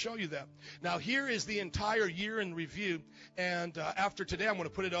wanted to show you that. Now, here is the entire year in review, and after today, I'm going to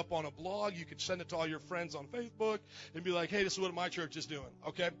put it up on a blog. You can send it to all your friends on Facebook and be like, hey, this is what my church is doing,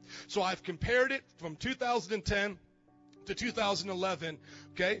 okay? So I've compared it from 2010 to 2011,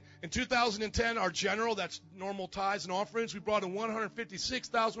 okay? In 2010, our general, that's normal tithes and offerings, we brought in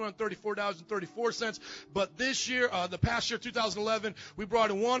 $156,134.34. But this year, the past year, 2011, we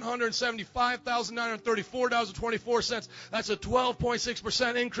brought in $175,934.24. That's a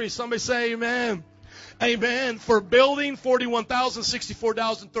 12.6% increase. Somebody say amen. Amen. For building,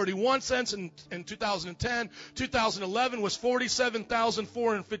 $41,064.31 in 2010. 2011 was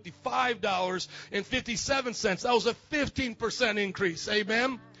 $47,455.57. That was a 15% increase.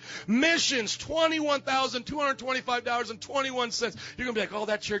 Amen. Missions, $21,225.21. You're going to be like, oh,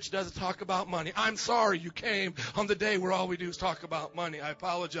 that church doesn't talk about money. I'm sorry you came on the day where all we do is talk about money. I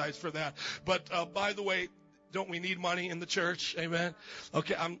apologize for that. But by the way, don't we need money in the church? Amen.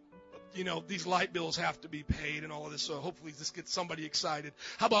 Okay, these light bills have to be paid and all of this, so hopefully this gets somebody excited.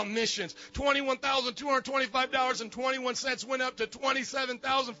 How about missions? $21,225.21 went up to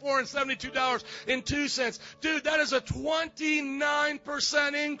 $27,472.02. Dude, that is a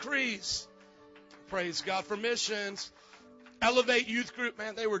 29% increase. Praise God for missions. Elevate Youth Group,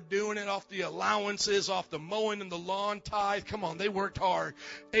 man, they were doing it off the allowances, off the mowing and the lawn tithe. Come on, they worked hard.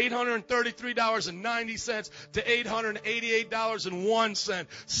 $833.90 to $888.01,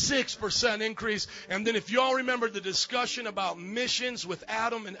 6% increase. And then if you all remember the discussion about missions with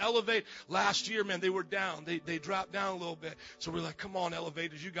Adam and Elevate, last year, man, they were down. They dropped down a little bit. So we're like, come on,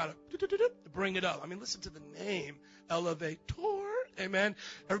 Elevators, you got to bring it up. I mean, listen to the name, Elevator. Amen.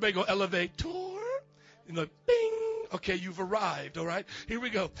 Everybody go, Elevator. And the bing. Okay, you've arrived, all right? Here we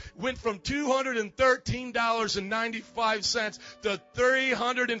go. Went from $213.95 to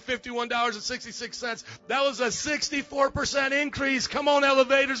 $351.66. That was a 64% increase. Come on,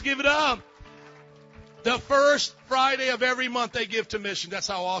 Elevators, give it up. The first Friday of every month they give to mission. That's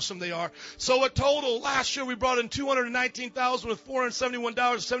how awesome they are. So a total, last year we brought in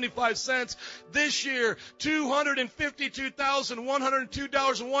 $219,471.75. This year,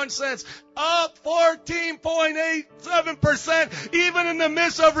 $252,102.01. Up 14.87%. Even in the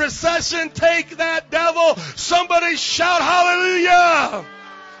midst of recession, take that, devil. Somebody shout hallelujah.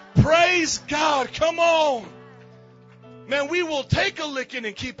 Praise God. Come on. Man, we will take a licking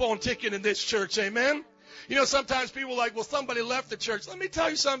and keep on ticking in this church. Amen. Sometimes people are like, well, somebody left the church. Let me tell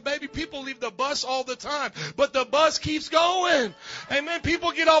you something, baby. People leave the bus all the time, but the bus keeps going. Amen.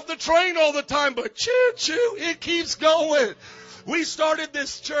 People get off the train all the time, but choo-choo, it keeps going. We started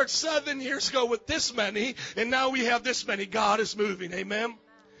this church 7 years ago with this many, and now we have this many. God is moving. Amen.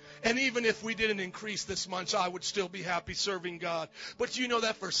 And even if we didn't increase this much, I would still be happy serving God. But you know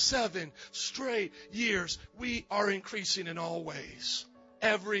that for 7 straight years, we are increasing in all ways.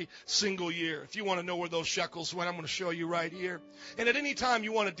 Every single year. If you want to know where those shekels went, I'm going to show you right here. And at any time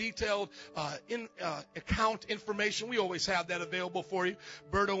you want a detailed account information, we always have that available for you.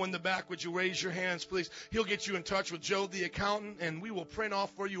 Berto in the back, would you raise your hands, please? He'll get you in touch with Joe, the accountant, and we will print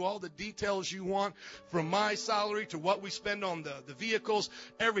off for you all the details you want, from my salary to what we spend on the vehicles.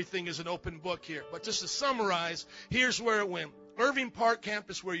 Everything is an open book here. But just to summarize, here's where it went. Irving Park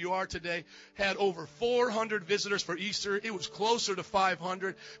campus, where you are today, had over 400 visitors for Easter. It was closer to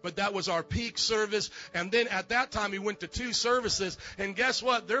 500, but that was our peak service. And then at that time, we went to 2 services. And guess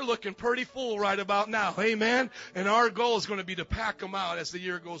what? They're looking pretty full right about now. Amen? And our goal is going to be to pack them out as the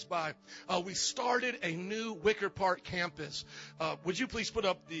year goes by. We started a new Wicker Park campus. Would you please put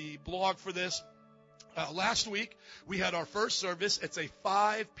up the blog for this? Last week, we had our first service. It's a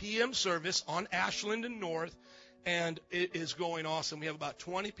 5 p.m. service on Ashland and North. And it is going awesome. We have about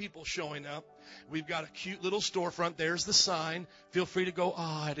 20 people showing up. We've got a cute little storefront. There's the sign. Feel free to go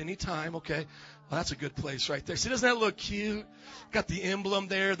at any time. Okay. Well, that's a good place right there. See, doesn't that look cute? Got the emblem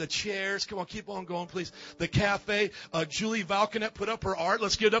there, the chairs. Come on, keep on going, please. The cafe. Julie Valcanet put up her art.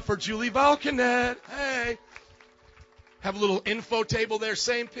 Let's give it up for Julie Valcanet. Hey. Have a little info table there,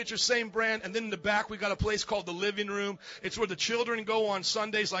 same picture, same brand. And then in the back, we got a place called the living room. It's where the children go on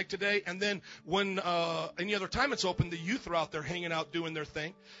Sundays like today. And then when any other time it's open, the youth are out there hanging out doing their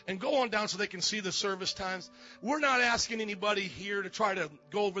thing. And go on down so they can see the service times. We're not asking anybody here to try to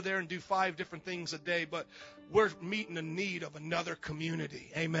go over there and do 5 different things a day, but we're meeting the need of another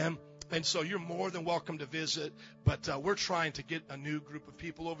community. Amen. And so you're more than welcome to visit, but we're trying to get a new group of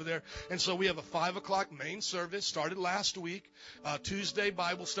people over there. And so we have a 5 o'clock main service, started last week. Tuesday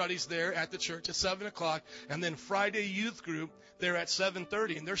Bible studies there at the church at 7 o'clock. And then Friday youth group there at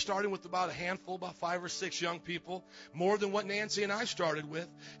 7:30. And they're starting with about a handful, about 5 or 6 young people, more than what Nancy and I started with.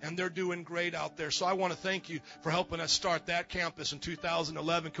 And they're doing great out there. So I want to thank you for helping us start that campus in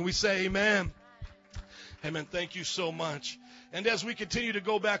 2011. Can we say amen? Amen. Thank you so much. And as we continue to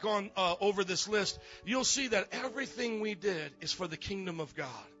go back on over this list, you'll see that everything we did is for the kingdom of God.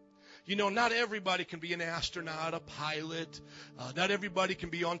 You know, not everybody can be an astronaut, a pilot. Not everybody can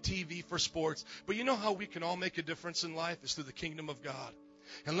be on TV for sports. But you know how we can all make a difference in life is through the kingdom of God.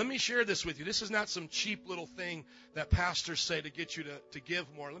 And let me share this with you. This is not some cheap little thing that pastors say to get you to give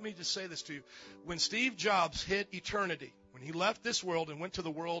more. Let me just say this to you. When Steve Jobs hit eternity, when he left this world and went to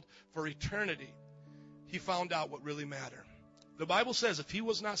the world for eternity, he found out what really mattered. The Bible says if he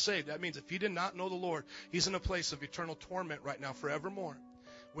was not saved, that means if he did not know the Lord, he's in a place of eternal torment right now forevermore.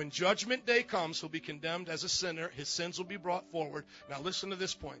 When judgment day comes, he'll be condemned as a sinner. His sins will be brought forward. Now listen to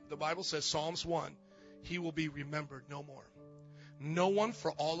this point. The Bible says, Psalms 1, he will be remembered no more. No one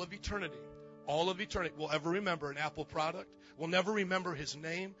for all of eternity will ever remember an Apple product. Will never remember his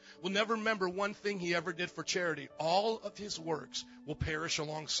name. Will never remember one thing he ever did for charity. All of his works will perish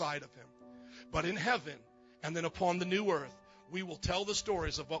alongside of him. But in heaven, and then upon the new earth, we will tell the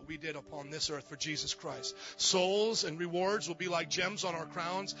stories of what we did upon this earth for Jesus Christ. Souls and rewards will be like gems on our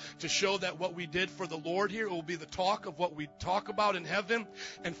crowns to show that what we did for the Lord here will be the talk of what we talk about in heaven.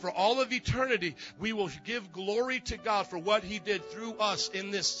 And for all of eternity, we will give glory to God for what he did through us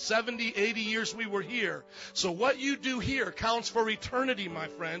in this 70, 80 years we were here. So what you do here counts for eternity, my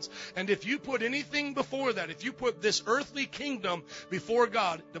friends. And if you put anything before that, if you put this earthly kingdom before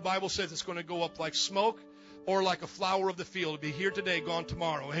God, the Bible says it's going to go up like smoke, or like a flower of the field. It'll be here today, gone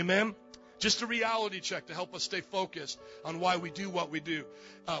tomorrow. Amen? Just a reality check to help us stay focused on why we do what we do.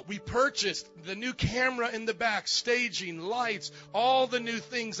 We purchased the new camera in the back, staging, lights, all the new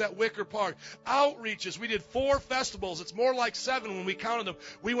things at Wicker Park. Outreaches. We did 4 festivals. It's more like 7 when we counted them.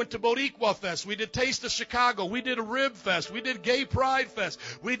 We went to Boricua Fest. We did Taste of Chicago. We did a Rib Fest. We did Gay Pride Fest.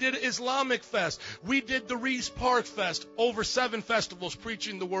 We did Islamic Fest. We did the Reese Park Fest. Over 7 festivals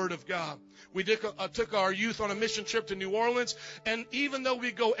preaching the Word of God. We took our youth on a mission trip to New Orleans. And even though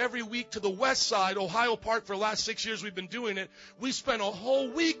we go every week to the west side, Ohio Park, for the last 6 years we've been doing it, we spent a whole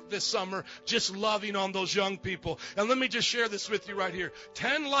week this summer just loving on those young people. And let me just share this with you right here.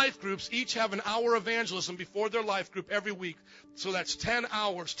 10 life groups each have an hour evangelism before their life group every week. So that's 10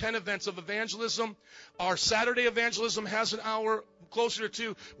 hours, 10 events of evangelism. Our Saturday evangelism has an hour. Closer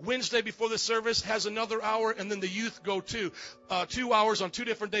to Wednesday before the service has another hour, and then the youth go 2 hours on 2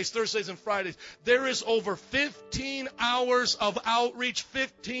 different days, Thursdays and Fridays. There is over 15 hours of outreach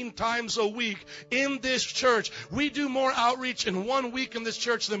 15 times a week in this church. We do more outreach in 1 week in this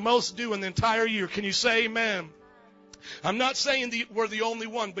church than most do in the entire year. Can you say amen? I'm not saying we're the only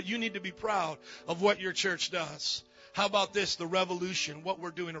one, but you need to be proud of what your church does. How about this, the revolution, what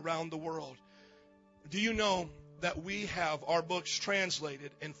we're doing around the world? Do you know that we have our books translated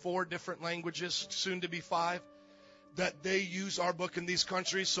in 4 different languages, soon to be 5, that they use our book in these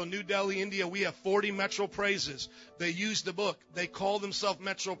countries? So New Delhi, India, we have 40 Metro Praises. They use the book. They call themselves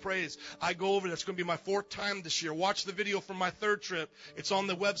Metro Praise. I go over there. It's going to be my 4th time this year. Watch the video from my 3rd trip. It's on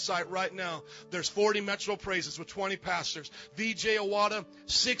the website right now. There's 40 Metro Praises with 20 pastors. VJ Awada,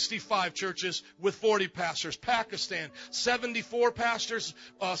 65 churches with 40 pastors. Pakistan, 74 pastors,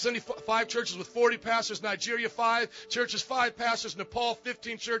 75 churches with 40 pastors. Nigeria, 5 churches, 5 pastors. Nepal,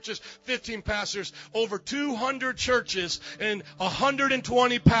 15 churches, 15 pastors. Over 200 churches and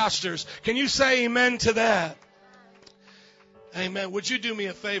 120 pastors. Can you say amen to that? Amen. Would you do me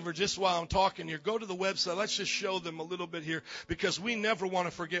a favor just while I'm talking here? Go to the website. Let's just show them a little bit here, because we never want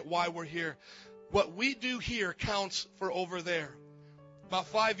to forget why we're here. What we do here counts for over there. About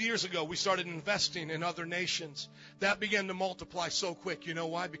 5 years ago, we started investing in other nations. That began to multiply so quick. You know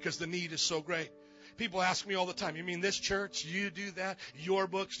why? Because the need is so great. People ask me all the time, you mean this church, you do that, your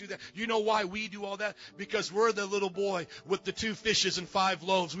books do that? You know why we do all that? Because we're the little boy with the 2 fishes and 5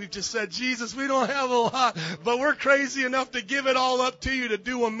 loaves. We've just said, Jesus, we don't have a lot, but we're crazy enough to give it all up to you to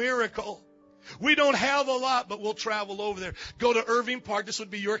do a miracle. We don't have a lot, but we'll travel over there. Go to Irving Park. This would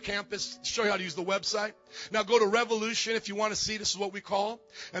be your campus. Show you how to use the website. Now go to Revolution if you want to see. This is what we call.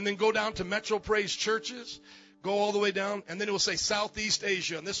 And then go down to Metro Praise Churches. Go all the way down, and then it will say Southeast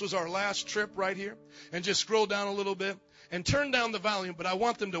Asia. And this was our last trip right here. And just scroll down a little bit and turn down the volume. But I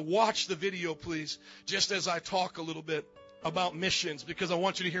want them to watch the video, please, just as I talk a little bit about missions, because I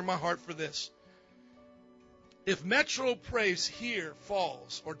want you to hear my heart for this. If Metro Praise here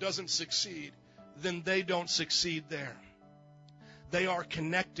falls or doesn't succeed, then they don't succeed there. They are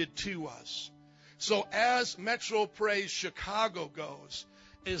connected to us. So as Metro Praise Chicago goes,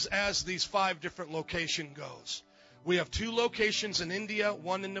 is as these 5 different locations goes. We have 2 locations in India,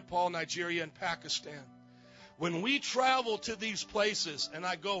 1 in Nepal, Nigeria, and Pakistan. When we travel to these places, and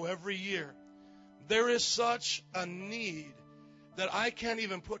I go every year, there is such a need that I can't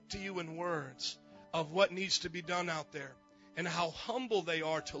even put to you in words of what needs to be done out there and how humble they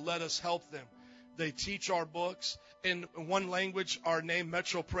are to let us help them. They teach our books. In one language, our name,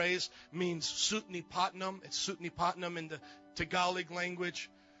 Metro Praise, means Sutnipatnam. It's Sutnipatnam in the Tagalog language.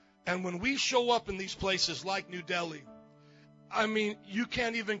 And when we show up in these places like New Delhi, I mean, you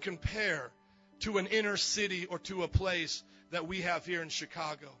can't even compare to an inner city or to a place that we have here in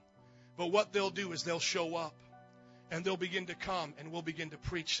Chicago. But what they'll do is they'll show up and they'll begin to come and we'll begin to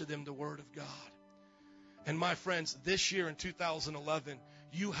preach to them the Word of God. And my friends, this year in 2011,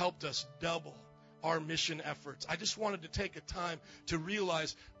 you helped us double our mission efforts. I just wanted to take a time to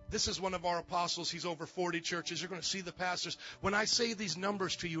realize this is one of our apostles. He's over 40 churches. You're going to see the pastors. When I say these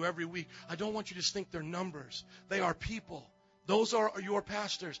numbers to you every week, I don't want you to just think they're numbers. They are people. Those are your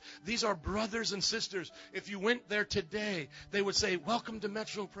pastors. These are brothers and sisters. If you went there today, they would say, welcome to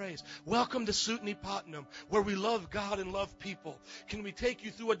Metro Praise. Welcome to Sutnipatnam, where we love God and love people. Can we take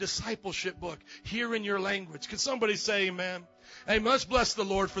you through a discipleship book here in your language? Can somebody say amen? Hey, let's bless the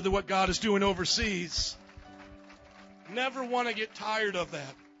Lord for what God is doing overseas. Never want to get tired of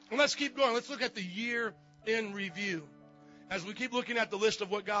that. And let's keep going. Let's look at the year in review. As we keep looking at the list of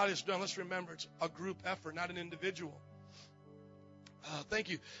what God has done, let's remember it's a group effort, not an individual. Thank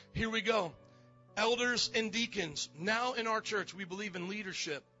you. Here we go. Elders and deacons. Now in our church, we believe in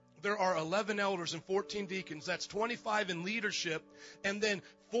leadership. There are 11 elders and 14 deacons. That's 25 in leadership. And then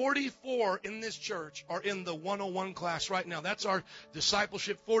 44 in this church are in the 101 class right now. That's our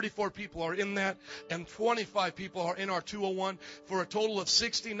discipleship. 44 people are in that. And 25 people are in our 201 for a total of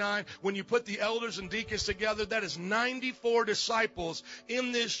 69. When you put the elders and deacons together, that is 94 disciples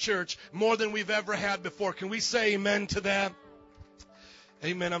in this church, more than we've ever had before. Can we say amen to that?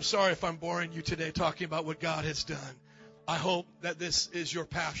 Amen. I'm sorry if I'm boring you today talking about what God has done. I hope that this is your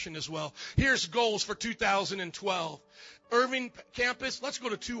passion as well. Here's goals for 2012. Irving campus, let's go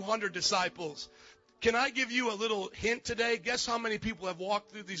to 200 disciples. Can I give you a little hint today? Guess how many people have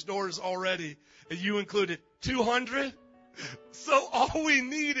walked through these doors already? And you included 200? So all we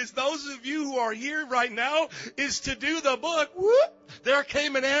need is those of you who are here right now is to do the book. Whoop, there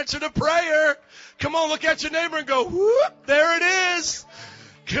came an answer to prayer. Come on, look at your neighbor and go, whoop, there it is.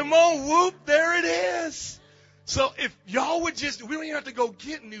 Come on, whoop, there it is. So if y'all would just, we don't even have to go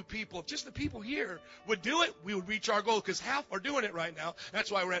get new people. If just the people here would do it, we would reach our goal because half are doing it right now.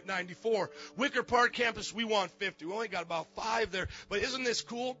 That's why we're at 94. Wicker Park campus, we want 50. We only got about 5 there. But isn't this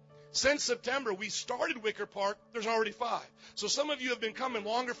cool? Since September, we started Wicker Park. There's already 5. So some of you have been coming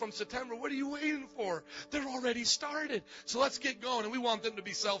longer from September. What are you waiting for? They're already started. So let's get going. And we want them to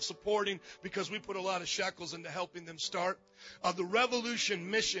be self-supporting because we put a lot of shekels into helping them start. The Revolution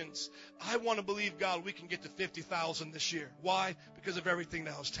missions, I want to believe, God, we can get to 50,000 this year. Why? Because of everything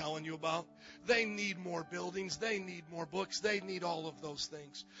that I was telling you about. They need more buildings. They need more books. They need all of those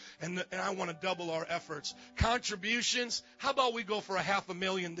things. And I want to double our efforts. Contributions, how about we go for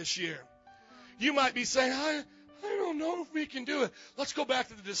 $500,000 this year? You might be saying, I don't know if we can do it. Let's go back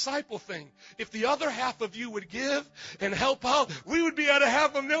to the disciple thing. If the other half of you would give and help out, we would be at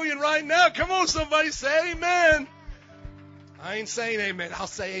 $500,000 right now. Come on, somebody say amen. I ain't saying amen. I'll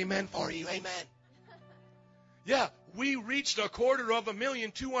say amen for you. Amen. Yeah, we reached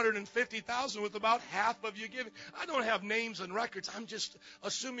 $250,000 with about half of you giving. I don't have names and records. I'm just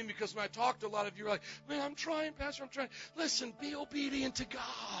assuming because when I talk to a lot of you, you're like, man, I'm trying, Pastor, I'm trying. Listen, be obedient to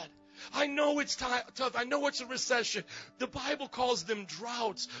God. I know it's tough. I know it's a recession. The Bible calls them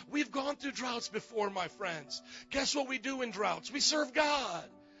droughts. We've gone through droughts before, my friends. Guess what we do in droughts? We serve God.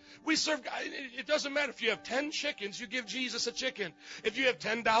 We serve God. It doesn't matter if you have 10 chickens, you give Jesus a chicken. If you have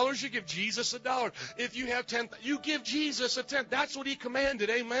 $10, you give Jesus $1. If you have 10, you give Jesus a 10. That's what he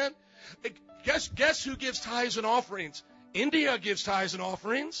commanded. Amen. Guess who gives tithes and offerings? India gives tithes and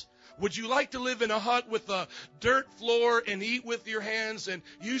offerings. Would you like to live in a hut with a dirt floor and eat with your hands and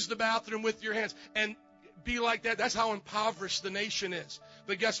use the bathroom with your hands and be like that? That's how impoverished the nation is.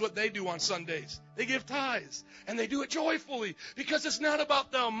 But guess what they do on Sundays? They give tithes, and they do it joyfully because it's not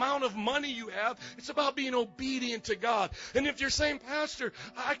about the amount of money you have. It's about being obedient to God. And if you're saying, Pastor,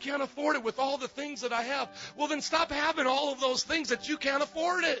 I can't afford it with all the things that I have, well, then stop having all of those things that you can't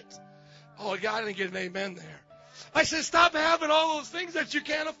afford it. Oh, God, I didn't get an amen there. I said, stop having all those things that you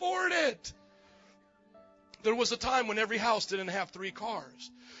can't afford it. There was a time when every house didn't have 3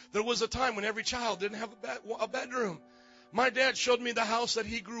 cars. There was a time when every child didn't have a bedroom. My dad showed me the house that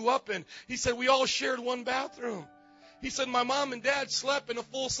he grew up in. He said we all shared one bathroom. He said my mom and dad slept in a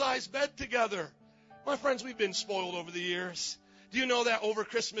full-size bed together. My friends, we've been spoiled over the years. Do you know that over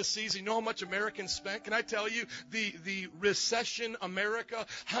Christmas season, you know how much Americans spent? Can I tell you, the recession America,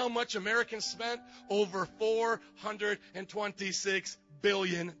 how much Americans spent? Over $426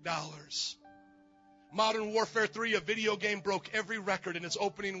 billion. Modern Warfare 3, a video game, broke every record in its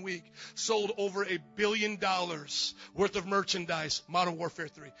opening week. Sold over $1 billion worth of merchandise. Modern Warfare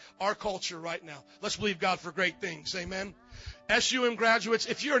 3. Our culture right now. Let's believe God for great things. Amen. SUM graduates,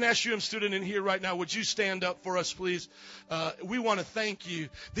 if you're an SUM student in here right now, would you stand up for us, please? We want to thank you.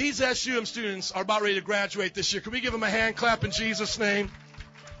 These SUM students are about ready to graduate this year. Can we give them a hand clap in Jesus' name?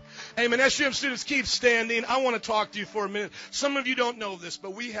 Amen. SUM students, keep standing. I want to talk to you for a minute. Some of you don't know this,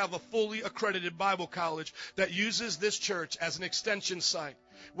 but we have a fully accredited Bible college that uses this church as an extension site.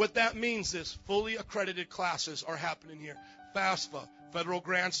 What that means is fully accredited classes are happening here. FAFSA, federal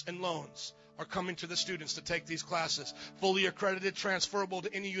grants and loans, are coming to the students to take these classes. Fully accredited, transferable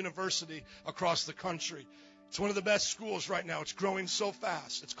to any university across the country. It's one of the best schools right now. It's growing so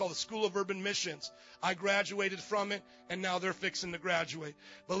fast. It's called the School of Urban Missions. I graduated from it, and now they're fixing to graduate.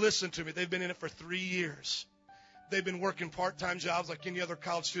 But listen to me. They've been in it for 3 years. They've been working part-time jobs like any other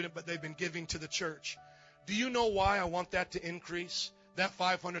college student, but they've been giving to the church. Do you know why I want that to increase, that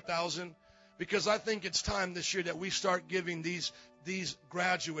 $500,000? Because I think it's time this year that we start giving these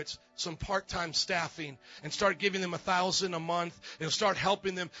graduates some part-time staffing and start giving them $1,000 a month and start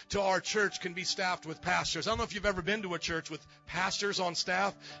helping them till our church can be staffed with pastors. I don't know if you've ever been to a church with pastors on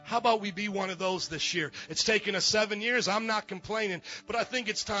staff. How about we be one of those this year? It's taken us 7 years. I'm not complaining, but I think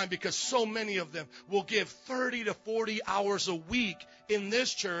it's time because so many of them will give 30 to 40 hours a week in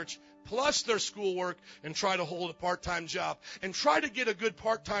this church plus their schoolwork and try to hold a part-time job. And try to get a good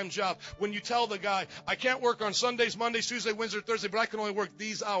part-time job when you tell the guy, I can't work on Sundays, Mondays, Tuesdays, Wednesdays, Thursdays, but I can only work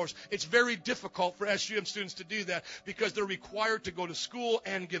these hours. It's very difficult for SUM students to do that because they're required to go to school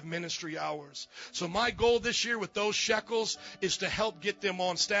and give ministry hours. So my goal this year with those shekels is to help get them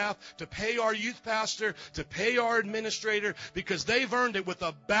on staff, to pay our youth pastor, to pay our administrator, because they've earned it with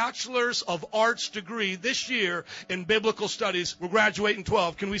a Bachelor's of Arts degree this year in biblical studies. We're graduating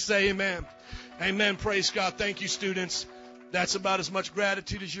 12. Can we say amen? Amen. Praise God. Thank you, students. That's about as much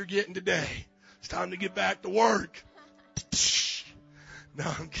gratitude as you're getting today. It's time to get back to work.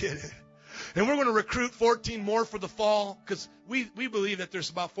 No, I'm kidding. And we're going to recruit 14 more for the fall because we believe that there's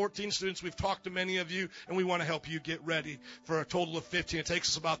about 14 students. We've talked to many of you, and we want to help you get ready for a total of 15. It takes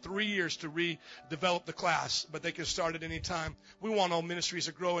us about 3 years to redevelop the class, but they can start at any time. We want all ministries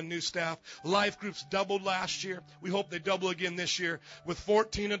to grow and new staff. Life groups doubled last year. We hope they double again this year with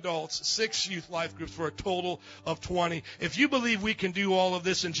 14 adults, 6 youth life groups for a total of 20. If you believe we can do all of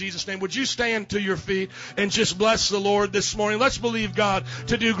this in Jesus' name, would you stand to your feet and just bless the Lord this morning? Let's believe God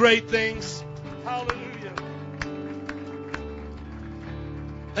to do great things. Hallelujah.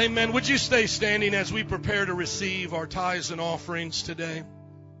 Amen. Would you stay standing as we prepare to receive our tithes and offerings today?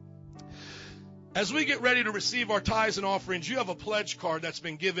 As we get ready to receive our tithes and offerings, you have a pledge card that's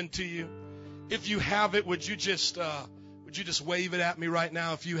been given to you. If you have it, would you just wave it at me right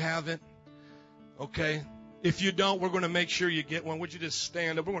now if you have it? Okay. If you don't, we're going to make sure you get one. Would you just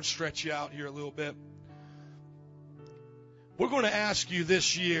stand up? We're going to stretch you out here a little bit. We're going to ask you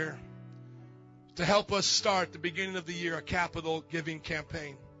this year to help us start the beginning of the year a capital giving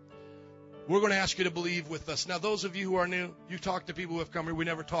campaign. We're going to ask you to believe with us. Now, those of you who are new, you talk to people who have come here. We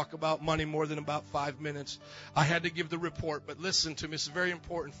never talk about money more than about 5 minutes. I had to give the report, but listen to me. It's very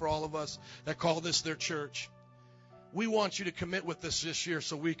important for all of us that call this their church. We want you to commit with us this year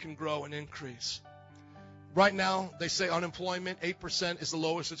so we can grow and increase. Right now, they say unemployment, 8% is the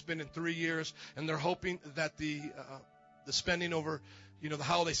lowest it's been in 3 years, and they're hoping that the spending over the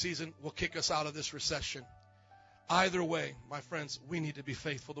holiday season will kick us out of this recession. Either way, my friends, we need to be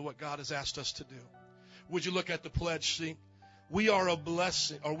faithful to what God has asked us to do. Would you look at the pledge sheet? We are a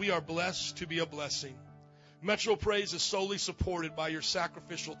blessing, or we are blessed to be a blessing. Metro Praise is solely supported by your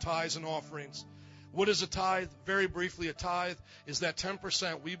sacrificial tithes and offerings. What is a tithe? Very briefly, a tithe is that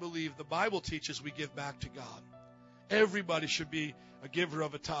 10% we believe the Bible teaches we give back to God. Everybody should be a giver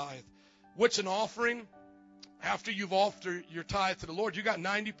of a tithe. What's an offering? After you've offered your tithe to the Lord, you got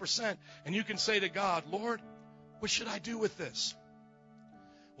 90%, and you can say to God, Lord, what should I do with this?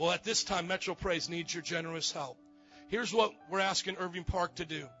 Well, at this time, Metro Praise needs your generous help. Here's what we're asking Irving Park to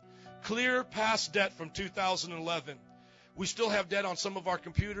do. Clear past debt from 2011. We still have debt on some of our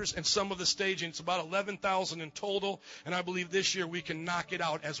computers and some of the staging. It's about $11,000 in total, and I believe this year we can knock it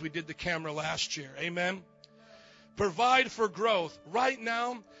out as we did the camera last year. Amen? Provide for growth. Right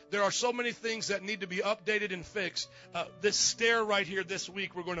now, there are so many things that need to be updated and fixed. This stair right here this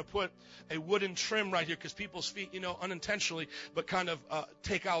week, we're going to put a wooden trim right here because people's feet, unintentionally, but kind of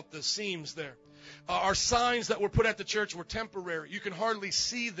take out the seams there. Our signs that were put at the church were temporary. You can hardly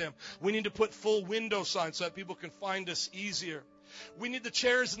see them. We need to put full window signs so that people can find us easier. We need the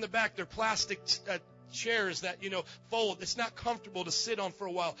chairs in the back. They're plastic chairs that, fold. It's not comfortable to sit on for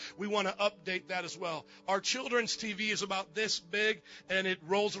a while. We want to update that as well. Our children's TV is about this big, and it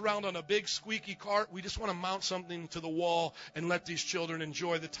rolls around on a big squeaky cart. We just want to mount something to the wall and let these children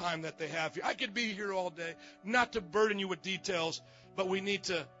enjoy the time that they have here. I could be here all day, not to burden you with details, but we need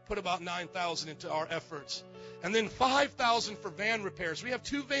to put about $9,000 into our efforts. And then $5,000 for van repairs. We have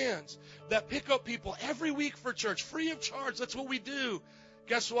 2 vans that pick up people every week for church, free of charge. That's what we do.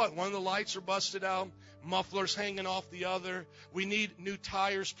 Guess what? One of the lights are busted out, mufflers hanging off the other. We need new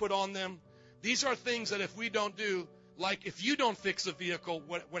tires put on them. These are things that if we don't do, like if you don't fix a vehicle,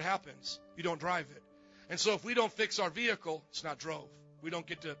 what happens? You don't drive it. And so if we don't fix our vehicle, it's not drove. We don't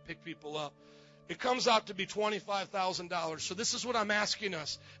get to pick people up. It comes out to be $25,000. So this is what I'm asking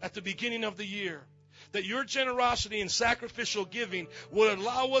us at the beginning of the year, that your generosity and sacrificial giving would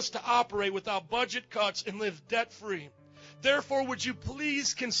allow us to operate without budget cuts and live debt-free. Therefore, would you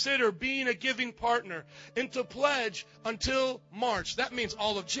please consider being a giving partner and to pledge until March. That means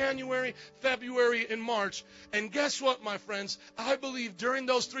all of January, February, and March. And guess what, my friends? I believe during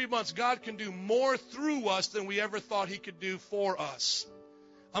those 3 months, God can do more through us than we ever thought he could do for us.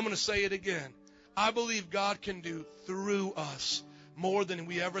 I'm going to say it again. I believe God can do through us more than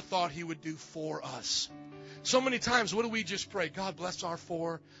we ever thought he would do for us. So many times, what do we just pray? God, bless our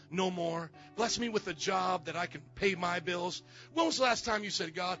 4, no more. Bless me with a job that I can pay my bills. When was the last time you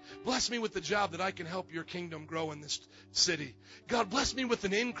said, God, bless me with a job that I can help your kingdom grow in this city? God, bless me with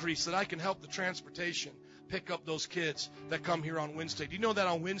an increase that I can help the transportation pick up those kids that come here on Wednesday. Do you know that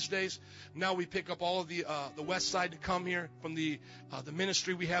on Wednesdays, now we pick up all of the west side to come here from the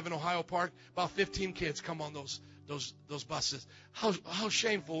ministry we have in Ohio Park? About 15 kids come on those buses. How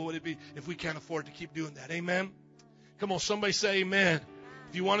shameful would it be if we can't afford to keep doing that? Amen? Come on, somebody say amen.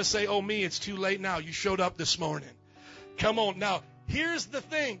 If you want to say, oh, me, it's too late now. You showed up this morning. Come on. Now, here's the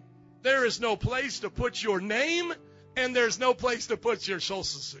thing. There is no place to put your name, and there's no place to put your social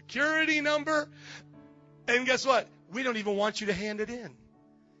security number. And guess what? We don't even want you to hand it in.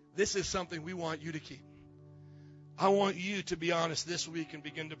 This is something we want you to keep. I want you to be honest this week and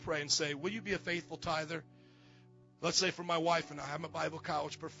begin to pray and say, will you be a faithful tither? Let's say for my wife and I'm a Bible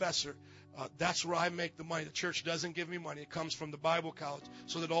college professor. That's where I make the money. The church doesn't give me money. It comes from the Bible college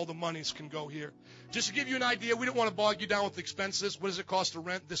so that all the monies can go here. Just to give you an idea, we don't want to bog you down with expenses. What does it cost to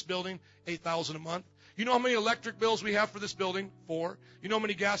rent this building? $8,000 a month. You know how many electric bills we have for this building? 4. You know how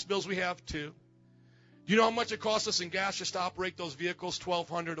many gas bills we have? 2. You know how much it costs us in gas just to operate those vehicles?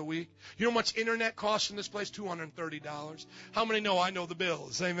 $1,200 a week. You know how much internet costs in this place? $230. How many know I know the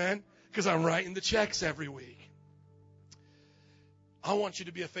bills? Amen? Because I'm writing the checks every week. I want you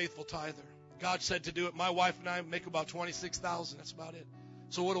to be a faithful tither. God said to do it. My wife and I make about $26,000. That's about it.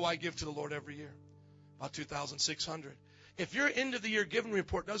 So what do I give to the Lord every year? About $2,600. If your end of the year giving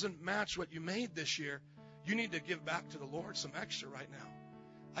report doesn't match what you made this year, you need to give back to the Lord some extra right now.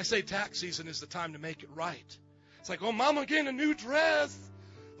 I say tax season is the time to make it right. It's like, oh, Mama getting a new dress.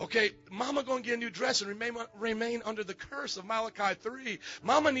 Okay, Mama going to get a new dress and remain under the curse of Malachi 3.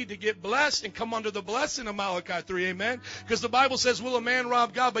 Mama need to get blessed and come under the blessing of Malachi 3, amen? Because the Bible says, will a man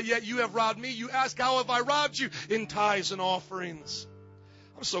rob God, but yet you have robbed me? You ask, how have I robbed you? In tithes and offerings.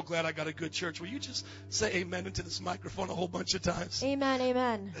 I'm so glad I got a good church. Will you just say amen into this microphone a whole bunch of times? Amen,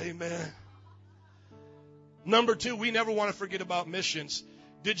 amen. Amen. Number 2, we never want to forget about missions.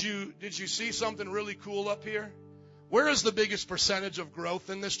 Did you see something really cool up here? Where is the biggest percentage of growth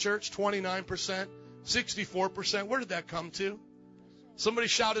in this church? 29%? 64%? Where did that come to? Somebody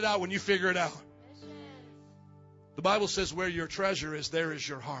shout it out when you figure it out. The Bible says where your treasure is, there is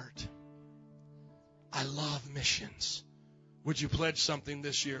your heart. I love missions. Would you pledge something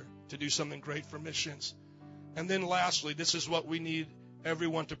this year to do something great for missions? And then lastly, this is what we need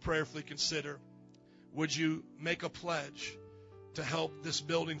everyone to prayerfully consider. Would you make a pledge to help this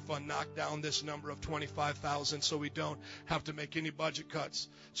building fund knock down this number of $25,000 so we don't have to make any budget cuts?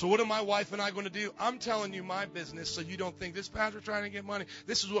 So what are my wife and I going to do? I'm telling you my business so you don't think this pastor trying to get money.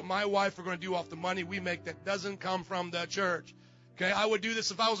 This is what my wife are going to do off the money we make that doesn't come from the church. Okay, I would do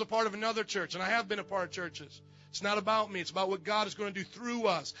this if I was a part of another church, and I have been a part of churches. It's not about me. It's about what God is going to do through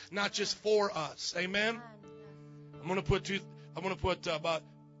us, not just for us. Amen? I'm going to put about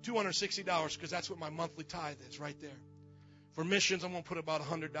 $260 because that's what my monthly tithe is right there. For missions, I'm going to put about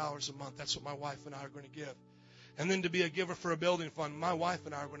 $100 a month. That's what my wife and I are going to give. And then to be a giver for a building fund. My wife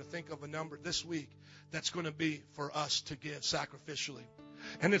and I are going to think of a number this week that's going to be for us to give sacrificially.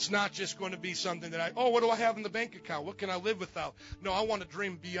 And it's not just going to be something that what do I have in the bank account? What can I live without? No, I want to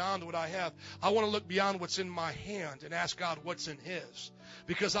dream beyond what I have. I want to look beyond what's in my hand and ask God what's in His.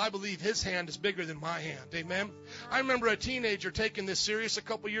 Because I believe His hand is bigger than my hand. Amen? I remember a teenager taking this serious a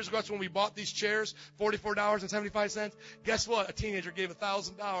couple years ago. That's when we bought these chairs, $44.75. Guess what? A teenager gave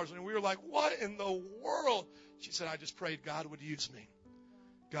 $1,000. And we were like, what in the world? She said, I just prayed God would use me.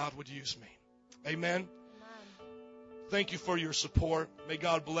 God would use me. Amen? Thank you for your support. May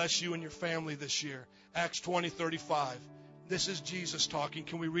God bless you and your family this year. Acts 20:35. This is Jesus talking.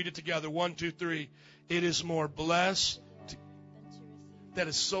 Can we read it together? 1, 2, 3. It is more blessed. That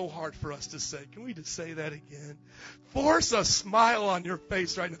is so hard for us to say. Can we just say that again? Force a smile on your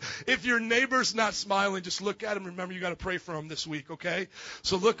face right now. If your neighbor's not smiling, just look at him. Remember, you got to pray for him this week, okay?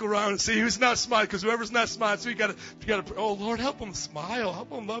 So look around and see who's not smiling, because whoever's not smiling, so you got to pray. Oh, Lord, help them smile. Help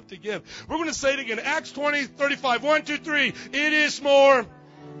them love to give. We're going to say it again. Acts 20:35. 1, 2, 3. It is more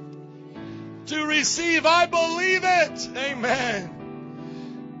to receive. I believe it. Amen.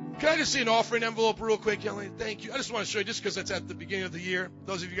 Can I just see an offering envelope real quick, young lady? Thank you. I just want to show you, just because it's at the beginning of the year.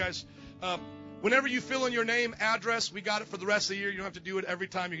 Those of you guys, whenever you fill in your name, address, we got it for the rest of the year. You don't have to do it every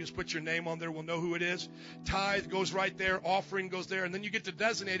time. You can just put your name on there. We'll know who it is. Tithe goes right there. Offering goes there. And then you get to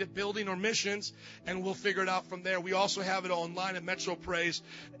designate it, building or missions, and we'll figure it out from there. We also have it online at Metro Praise,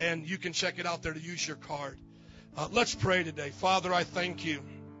 and you can check it out there to use your card. Let's pray today. Father, I thank you.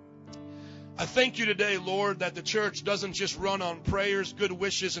 I thank you today, Lord, that the church doesn't just run on prayers, good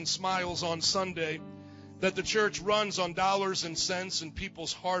wishes, and smiles on Sunday, that the church runs on dollars and cents and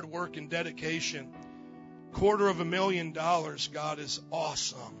people's hard work and dedication. $250,000, God, is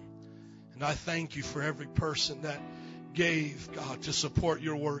awesome. And I thank you for every person that gave, God, to support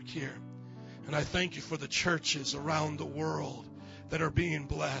your work here. And I thank you for the churches around the world that are being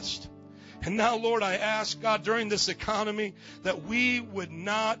blessed. And now, Lord, I ask, God, during this economy, that we would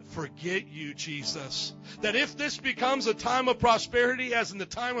not forget you, Jesus. That if this becomes a time of prosperity, as in the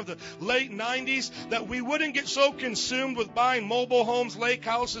time of the late 90s, that we wouldn't get so consumed with buying mobile homes, lake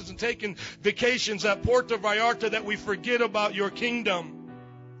houses, and taking vacations at Puerto Vallarta that we forget about your kingdom.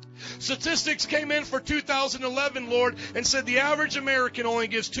 Statistics came in for 2011, Lord, and said the average American only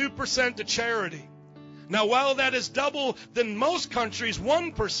gives 2% to charity. Now, while that is double than most countries,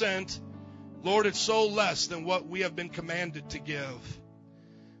 1%, Lord, it's so less than what we have been commanded to give.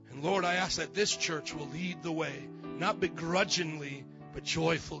 And Lord, I ask that this church will lead the way, not begrudgingly, but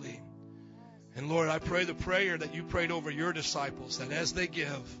joyfully. And Lord, I pray the prayer that you prayed over your disciples, that as they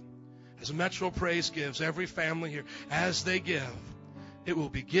give, as Metro Praise gives, every family here, as they give, it will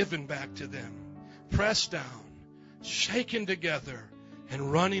be given back to them, pressed down, shaken together,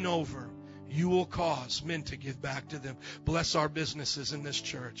 and running over. You will cause men to give back to them. Bless our businesses in this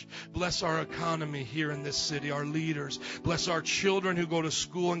church. Bless our economy here in this city, our leaders. Bless our children who go to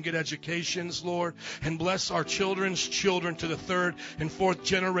school and get educations, Lord. And bless our children's children to the 3rd and 4th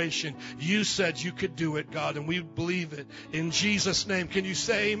generation. You said you could do it, God, and we believe it. In Jesus' name, can you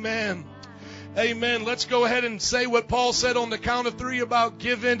say amen? Amen. Let's go ahead and say what Paul said on the count of 3 about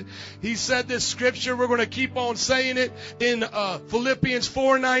giving. He said this scripture. We're going to keep on saying it in Philippians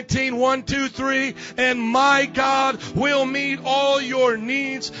 4:19. 1, 2, 3. And my God will meet all your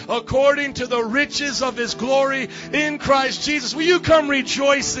needs according to the riches of His glory in Christ Jesus. Will you come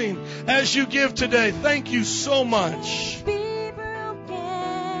rejoicing as you give today? Thank you so much.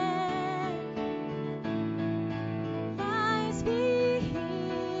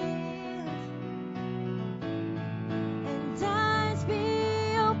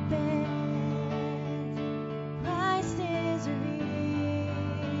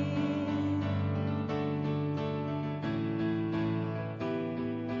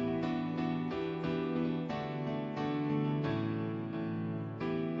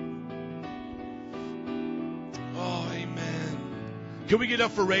 Can we get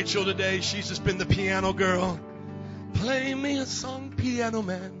up for Rachel today? She's just been the piano girl. Play me a song, piano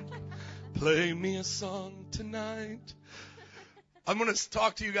man. Play me a song tonight. I'm going to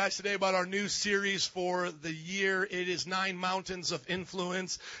talk to you guys today about our new series for the year. It is 9 Mountains of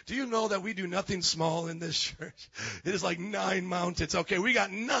Influence. Do you know that we do nothing small in this church? It is like 9 mountains. Okay, we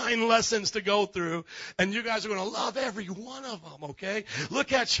got 9 lessons to go through, and you guys are going to love every one of them, okay?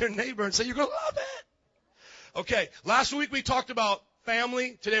 Look at your neighbor and say, you're going to love it. Okay, last week we talked about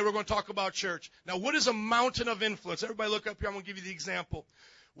family. Today we're going to talk about church. Now, what is a mountain of influence? Everybody look up here. I'm going to give you the example.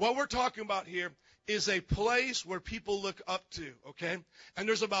 What we're talking about here is a place where people look up to, okay? And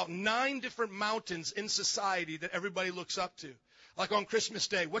there's about 9 different mountains in society that everybody looks up to. Like on Christmas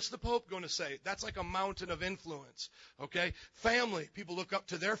Day, what's the Pope going to say? That's like a mountain of influence, okay? Family, people look up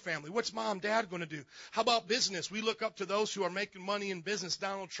to their family. What's mom, dad going to do? How about business? We look up to those who are making money in business,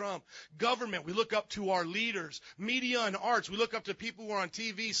 Donald Trump. Government, we look up to our leaders. Media and arts, we look up to people who are on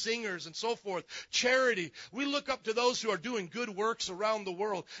TV, singers and so forth. Charity, we look up to those who are doing good works around the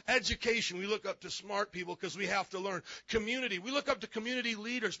world. Education, we look up to smart people because we have to learn. Community, we look up to community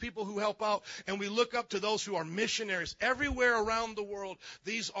leaders, people who help out, and we look up to those who are missionaries. Everywhere around the world,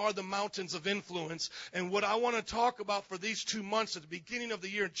 these are the mountains of influence. And what I want to talk about for these 2 months at the beginning of the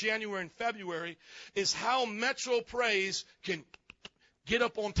year, January and February, is how Metro Praise can get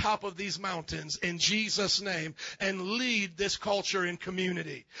up on top of these mountains in Jesus' name and lead this culture and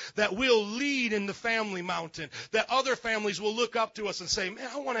community. That we'll lead in the family mountain. That other families will look up to us and say, man,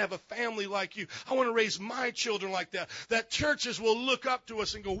 I want to have a family like you. I want to raise my children like that. That churches will look up to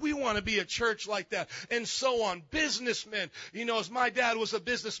us and go, we want to be a church like that. And so on. Businessmen, as my dad was a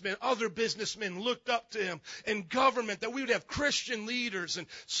businessman, other businessmen looked up to him. And government, that we would have Christian leaders and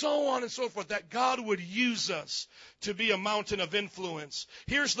so on and so forth. That God would use us to be a mountain of influence.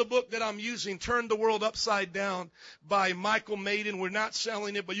 Here's the book that I'm using, Turn the World Upside Down by Michael Maiden. We're not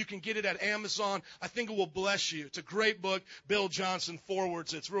selling it, but you can get it at Amazon. I think it will bless you. It's a great book. Bill Johnson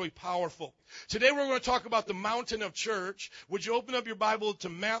forwards. It's really powerful. Today we're going to talk about the mountain of church. Would you open up your Bible to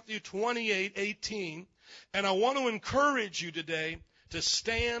Matthew 28:18? And I want to encourage you today to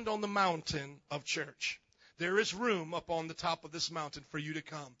stand on the mountain of church. There is room up on the top of this mountain for you to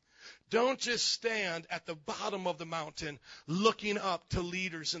come. Don't just stand at the bottom of the mountain looking up to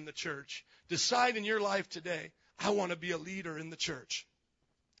leaders in the church. Decide in your life today, I want to be a leader in the church.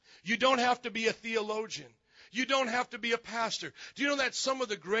 You don't have to be a theologian. You don't have to be a pastor. Do you know that some of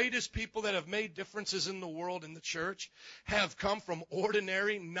the greatest people that have made differences in the world in the church have come from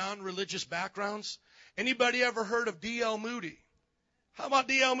ordinary, non-religious backgrounds? Anybody ever heard of D.L. Moody? How about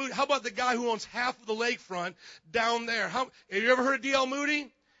D.L. Moody? How about the guy who owns half of the lakefront down there? Have you ever heard of D.L.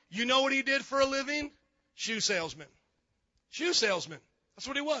 Moody? You know what he did for a living? Shoe salesman. Shoe salesman. That's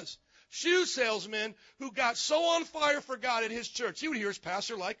what he was. Shoe salesman who got so on fire for God at his church. He would hear his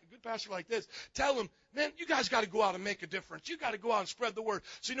pastor, like a good pastor like this, tell him, man, you guys got to go out and make a difference. You got to go out and spread the word.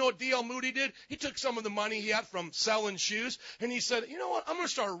 So you know what D.L. Moody did? He took some of the money he had from selling shoes, and he said, you know what? I'm going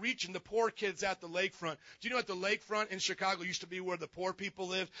to start reaching the poor kids at the lakefront. Do you know what the lakefront in Chicago used to be where the poor people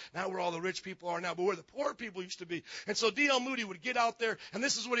lived? Not where all the rich people are now, but where the poor people used to be. And so D.L. Moody would get out there, and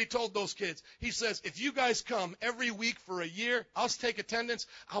this is what he told those kids. He says, if you guys come every week for a year, I'll take attendance.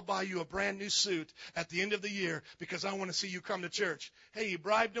 I'll buy you a brand new suit at the end of the year because I want to see you come to church. Hey, he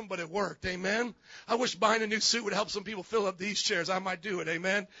bribed them, but it worked. Amen? I wish buying a new suit would help some people fill up these chairs. I might do it.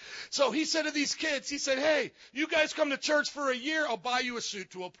 Amen? So he said to these kids, he said, hey, you guys come to church for a year, I'll buy you a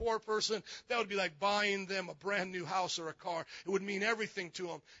suit. To a poor person, that would be like buying them a brand new house or a car. It would mean everything to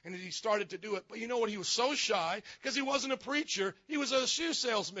him. And he started to do it. But you know what? He was so shy because he wasn't a preacher. He was a shoe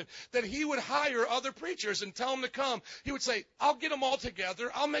salesman that he would hire other preachers and tell them to come. He would say, I'll get them all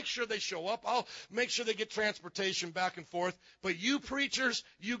together. I'll make sure they show up. I'll make sure they get transportation back and forth. But you preachers,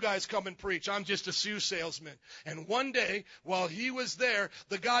 you guys come and preach. I'm just a shoe salesman. And one day, while he was there,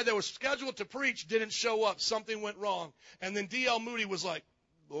 the guy that was scheduled to preach didn't show up. Something went wrong. And then D.L. Moody was like,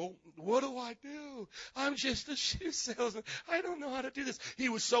 well, what do I do? I'm just a shoe salesman. I don't know how to do this. He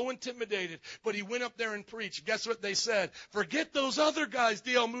was so intimidated, but he went up there and preached. Guess what they said? Forget those other guys,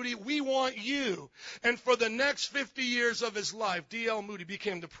 D.L. Moody. We want you. And for the next 50 years of his life, D.L. Moody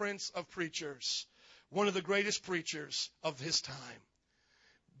became the prince of preachers, one of the greatest preachers of his time.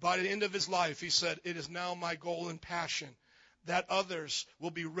 By the end of his life, he said, it is now my goal and passion that others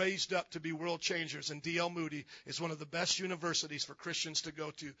will be raised up to be world changers. And D.L. Moody is one of the best universities for Christians to go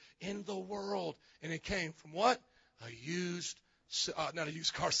to in the world. And it came from what? Not a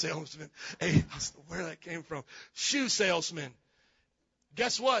used car salesman. Where that came from? Shoe salesman.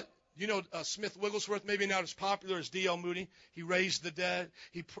 Guess what? You know Smith Wigglesworth, maybe not as popular as D.L. Moody. He raised the dead.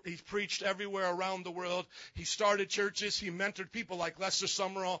 He preached everywhere around the world. He started churches. He mentored people like Lester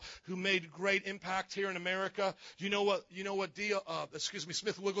Summerall, who made great impact here in America. You know what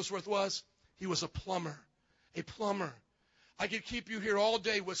Smith Wigglesworth was? He was a plumber. A plumber. I could keep you here all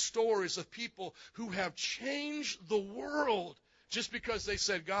day with stories of people who have changed the world just because they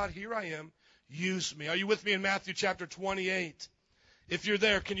said, God, here I am. Use me. Are you with me in Matthew chapter 28? If you're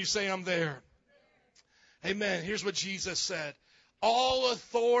there, can you say I'm there? Amen. Here's what Jesus said. All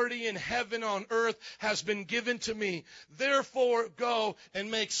authority in heaven and on earth has been given to me. Therefore, go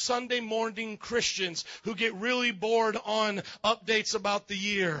and make Sunday morning Christians who get really bored on updates about the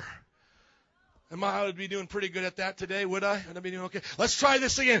year. I would be doing pretty good at that today, would I? Would I be doing okay? Let's try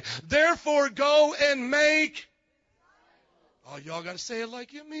this again. Therefore, go and make Oh, y'all got to say it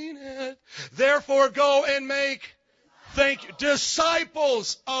like you mean it. Therefore, go and make, thank you,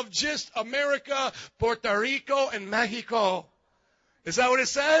 disciples of just America, Puerto Rico, and Mexico. Is that what it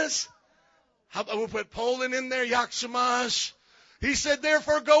says? How about we'll put Poland in there, Yakshimash. He said,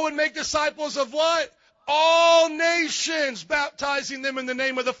 therefore, go and make disciples of what? All nations, baptizing them in the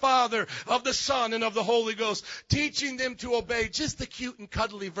name of the Father, of the Son, and of the Holy Ghost, teaching them to obey just the cute and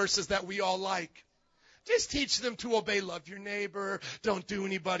cuddly verses that we all like. Just teach them to obey. Love your neighbor. Don't do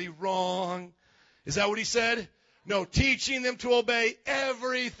anybody wrong. Is that what he said? No, teaching them to obey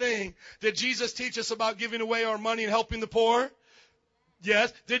everything. Did Jesus teach us about giving away our money and helping the poor?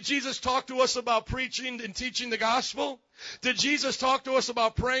 Yes. Did Jesus talk to us about preaching and teaching the gospel? Did Jesus talk to us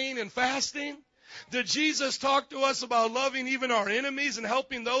about praying and fasting? Did Jesus talk to us about loving even our enemies and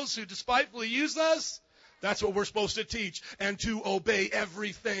helping those who despitefully use us? That's what we're supposed to teach, and to obey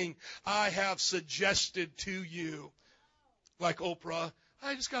everything I have suggested to you. Like Oprah,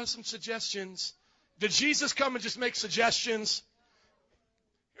 I just got some suggestions. Did Jesus come and just make suggestions?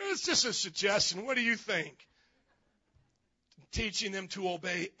 It's just a suggestion. What do you think? Teaching them to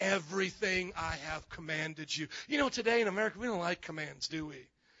obey everything I have commanded you. You know, today in America, we don't like commands, do we?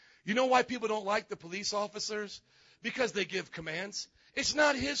 You know why people don't like the police officers? Because they give commands. It's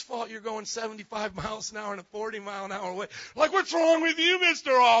not his fault you're going 75 miles an hour in a 40-mile-an-hour way. Like, what's wrong with you,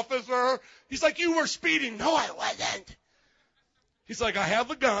 Mr. Officer? He's like, you were speeding. No, I wasn't. He's like, I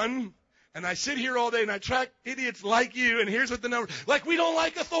have a gun, and I sit here all day, and I track idiots like you, and here's what the number. Like, we don't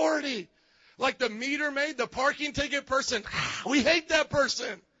like authority. Like the meter maid, the parking ticket person. We hate that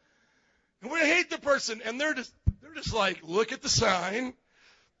person. And we hate the person. And they're just like, look at the sign.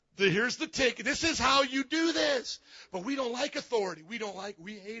 Here's the ticket. This is how you do this. But we don't like authority.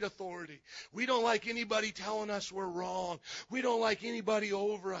 We hate authority. We don't like anybody telling us we're wrong. We don't like anybody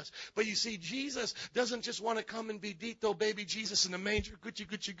over us. But you see, Jesus doesn't just want to come and be Dito baby Jesus in the manger, Gucci,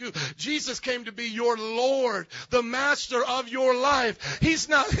 Gucci, goo. Jesus came to be your Lord, the master of your life. He's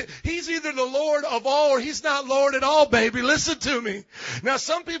either the Lord of all or he's not Lord at all, baby. Listen to me. Now,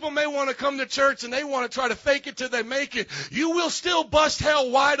 some people may want to come to church and they want to try to fake it till they make it. You will still bust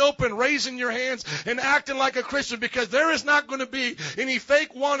hell wide open, raising your hands and acting like a Christian, because there is not going to be any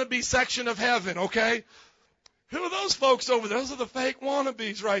fake wannabe section of heaven, okay? Who are those folks over there? Those are the fake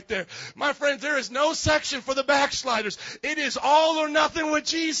wannabes right there. My friends, there is no section for the backsliders. It is all or nothing with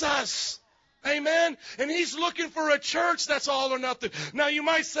Jesus. Amen? And he's looking for a church that's all or nothing. Now, you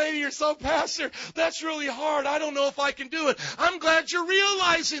might say to yourself, Pastor, that's really hard. I don't know if I can do it. I'm glad you're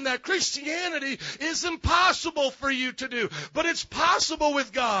realizing that Christianity is impossible for you to do. But it's possible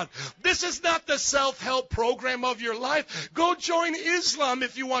with God. This is not the self-help program of your life. Go join Islam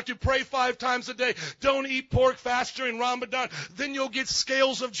if you want to. Pray 5 times a day. Don't eat pork fast during Ramadan. Then you'll get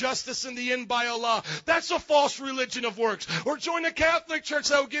scales of justice in the end by Allah. That's a false religion of works. Or join a Catholic church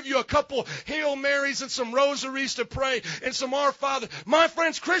that will give you a couple Hail Marys and some rosaries to pray and some Our Father. My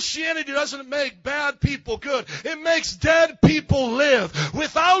friends, Christianity doesn't make bad people good. It makes dead people live.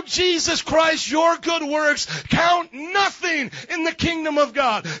 Without Jesus Christ, your good works count nothing in the kingdom of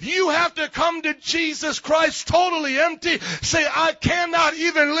God. You have to come to Jesus Christ totally empty. Say, I cannot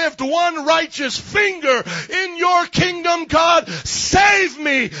even lift one righteous finger in your kingdom, God. Save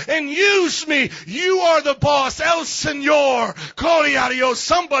me and use me. You are the boss. El Señor. Gloria a Dios.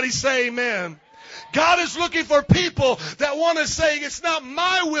 Somebody say amen. God is looking for people that want to say, it's not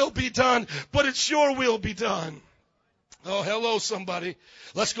my will be done, but it's your will be done. Oh, hello, somebody.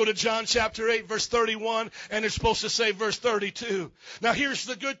 Let's go to John chapter 8, verse 31, and it's supposed to say verse 32. Now, here's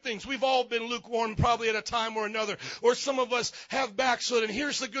the good things. We've all been lukewarm probably at a time or another, or some of us have backslid. And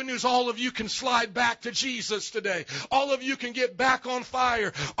here's the good news. All of you can slide back to Jesus today. All of you can get back on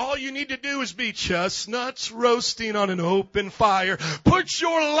fire. All you need to do is be chestnuts roasting on an open fire. Put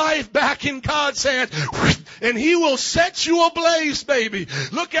your life back in God's hands, and he will set you ablaze, baby.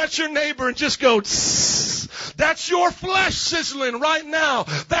 Look at your neighbor and just go, tss. That's your flesh sizzling right now.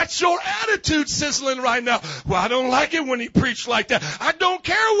 That's your attitude sizzling right now. Well, I don't like it when he preached like that. I don't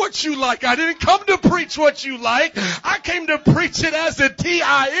care what you like. I didn't come to preach what you like. I came to preach it as the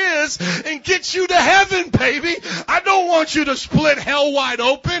T.I. is and get you to heaven, baby. I don't want you to split hell wide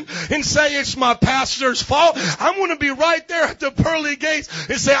open and say it's my pastor's fault. I'm going to be right there at the pearly gates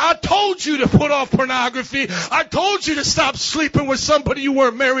and say, I told you to put off pornography. I told you to stop sleeping with somebody you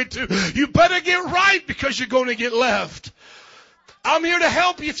weren't married to. You better get right because you're going to get left. I'm here to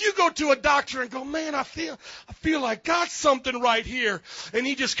help you. If you go to a doctor and go, man, I feel like got something right here, and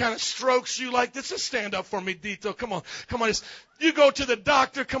he just kind of strokes you like this. Just stand up for me, Dito. Come on. You go to the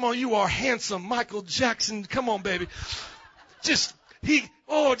doctor. Come on, you are handsome. Michael Jackson. Come on, baby. Just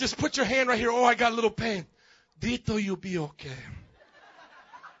put your hand right here. Oh, I got a little pain. Dito, you'll be okay.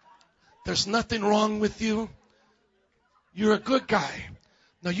 There's nothing wrong with you. You're a good guy.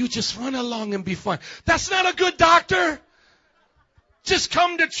 Now you just run along and be fine. That's not a good doctor. Just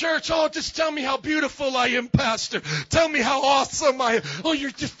come to church. Oh, just tell me how beautiful I am, Pastor. Tell me how awesome I am. Oh,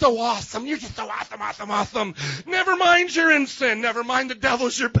 you're just so awesome. You're just so awesome, awesome, awesome. Never mind you're in sin. Never mind the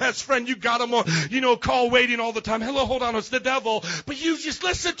devil's your best friend. You got him on, call waiting all the time. Hello, hold on, it's the devil. But you just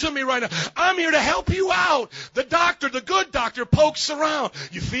listen to me right now. I'm here to help you out. The doctor, the good doctor, pokes around.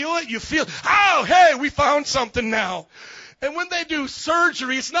 You feel it? You feel it? Oh, hey, we found something now. And when they do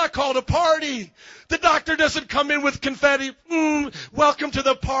surgery, it's not called a party. The doctor doesn't come in with confetti, welcome to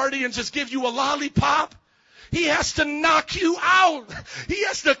the party, and just give you a lollipop. He has to knock you out. He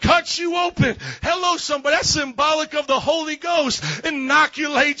has to cut you open. Hello, somebody. That's symbolic of the Holy Ghost.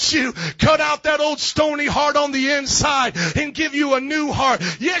 Inoculates you. Cut out that old stony heart on the inside and give you a new heart.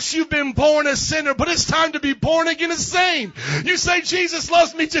 Yes, you've been born a sinner, but it's time to be born again a saint. You say, Jesus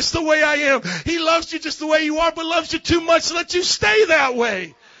loves me just the way I am. He loves you just the way you are, but loves you too much to let you stay that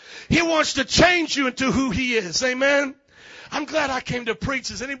way. He wants to change you into who He is. Amen? I'm glad I came to preach.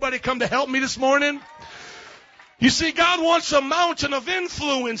 Has anybody come to help me this morning? You see, God wants a mountain of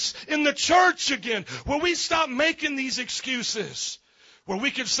influence in the church again, where we stop making these excuses, where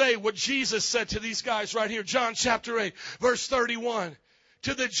we can say what Jesus said to these guys right here, John chapter 8, verse 31,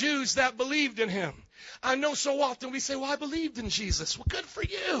 to the Jews that believed in Him. I know so often we say, well, I believed in Jesus. Well, good for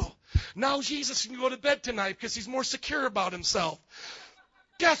you. Now Jesus can go to bed tonight because he's more secure about himself.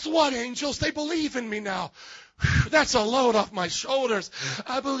 Guess what, angels? They believe in me now. That's a load off my shoulders.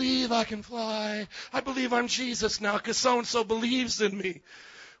 I believe I can fly. I believe I'm Jesus now because so-and-so believes in me.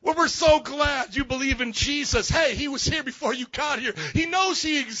 Well, we're so glad you believe in Jesus. Hey, He was here before you got here. He knows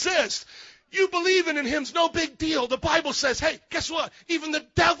He exists. You believing in Him's no big deal. The Bible says, hey, guess what? Even the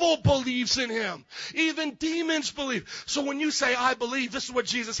devil believes in Him. Even demons believe. So when you say, I believe, this is what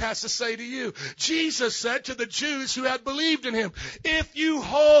Jesus has to say to you. Jesus said to the Jews who had believed in Him, if you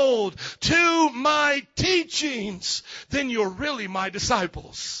hold to my teachings, then you're really my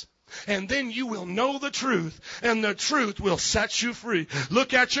disciples. And then you will know the truth, and the truth will set you free.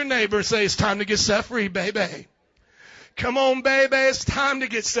 Look at your neighbor and say, it's time to get set free, baby. Come on, baby, it's time to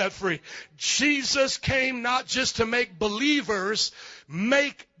get set free. Jesus came not just to make believers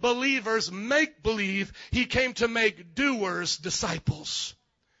make believe. He came to make doers disciples.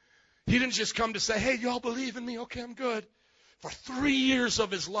 He didn't just come to say, hey, y'all believe in me? Okay, I'm good. For 3 years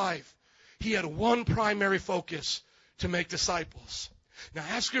of His life, He had one primary focus, to make disciples. Now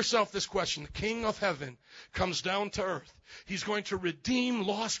ask yourself this question. The King of Heaven comes down to earth. He's going to redeem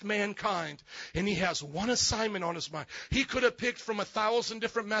lost mankind, and He has one assignment on His mind. He could have picked from 1,000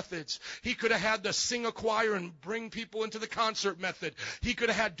 different methods. He could have had to sing a choir and bring people into the concert method. He could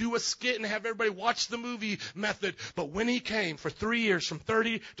have had do a skit and have everybody watch the movie method. But when He came for 3 years, from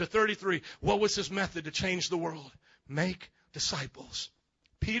 30 to 33, what was His method to change the world? Make disciples.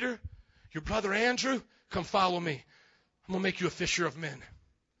 Peter, your brother Andrew, come follow me. I'm going to make you a fisher of men.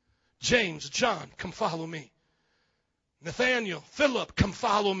 James, John, come follow me. Nathaniel, Philip, come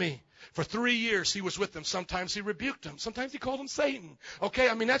follow me. For 3 years he was with them. Sometimes He rebuked them. Sometimes He called them Satan. Okay,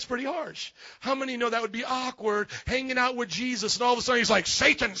 I mean, that's pretty harsh. How many know that would be awkward, hanging out with Jesus, and all of a sudden He's like,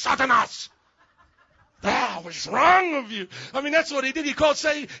 Satan, Satanas. What's wrong with you? I mean, that's what He did. He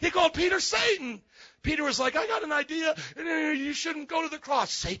called Peter Satan. Peter was like, I got an idea. You shouldn't go to the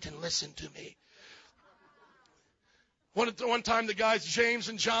cross. Satan, listen to me. One time the guys, James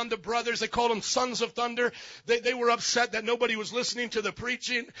and John, the brothers, they called them sons of thunder. They were upset that nobody was listening to the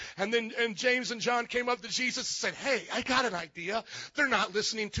preaching. And James and John came up to Jesus and said, hey, I got an idea. They're not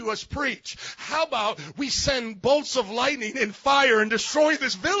listening to us preach. How about we send bolts of lightning and fire and destroy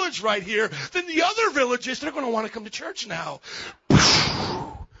this village right here? Then the other villages, they're going to want to come to church now. Do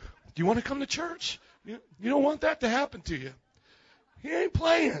you want to come to church? You don't want that to happen to you. He ain't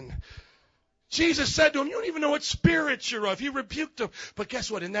playing. Jesus said to him, you don't even know what spirit you're of. He rebuked them. But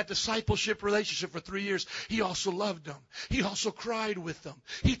guess what? In that discipleship relationship for 3 years, He also loved them. He also cried with them.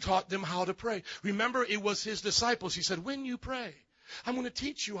 He taught them how to pray. Remember, it was His disciples. He said, when you pray, I'm going to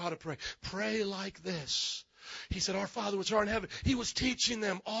teach you how to pray. Pray like this. He said, our Father which art in heaven. He was teaching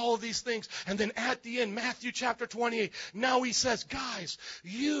them all of these things. And then at the end, Matthew chapter 28, now He says, guys,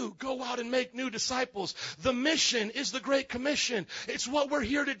 you go out and make new disciples. The mission is the Great Commission. It's what we're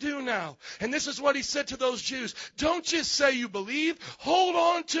here to do now. And this is what He said to those Jews. Don't just say you believe. Hold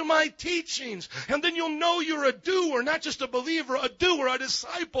on to my teachings. And then you'll know you're a doer, not just a believer, a doer, a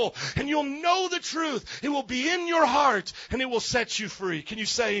disciple. And you'll know the truth. It will be in your heart, and it will set you free. Can you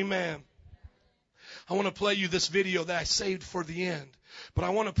say amen? I want to play you this video that I saved for the end. But I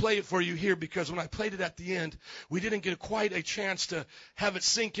want to play it for you here because when I played it at the end, we didn't get quite a chance to have it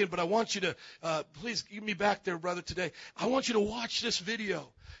sink in. But I want you to, please give me back there, brother, today. I want you to watch this video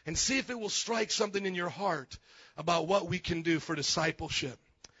and see if it will strike something in your heart about what we can do for discipleship.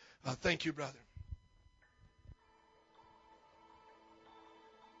 Thank you, brother.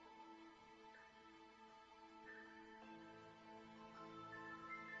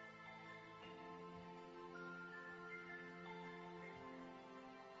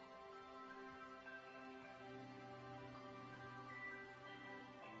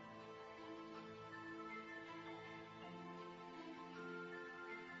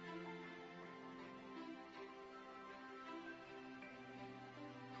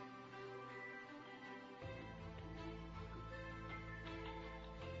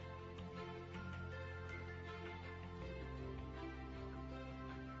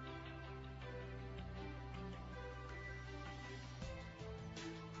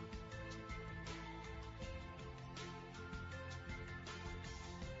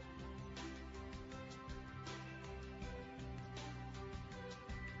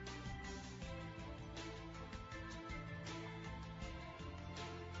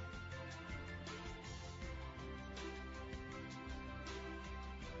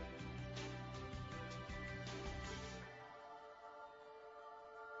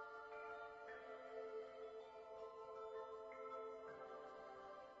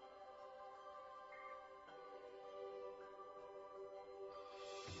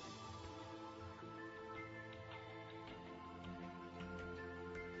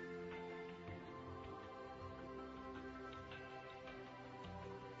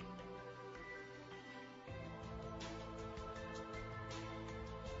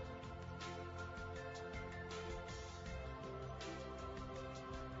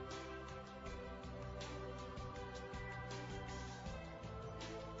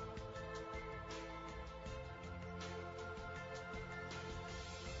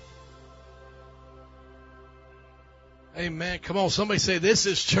 Amen. Come on, somebody say, this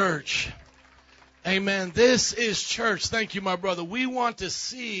is church. Amen. This is church. Thank you, my brother. We want to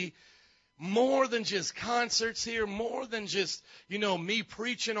see more than just concerts here, more than just, me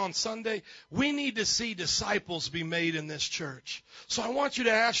preaching on Sunday. We need to see disciples be made in this church. So I want you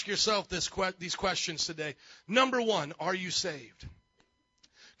to ask yourself these questions today. Number one, are you saved?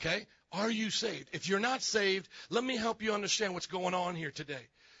 Okay? Are you saved? If you're not saved, let me help you understand what's going on here today.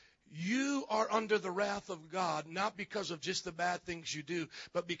 You are under the wrath of God, not because of just the bad things you do,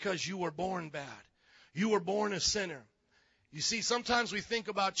 but because you were born bad. You were born a sinner. You see, sometimes we think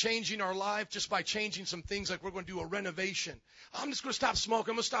about changing our life just by changing some things, like we're going to do a renovation. I'm just going to stop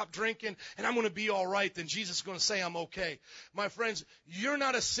smoking, I'm going to stop drinking, and I'm going to be all right. Then Jesus is going to say I'm okay. My friends, you're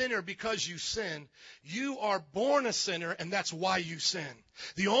not a sinner because you sin. You are born a sinner, and that's why you sin.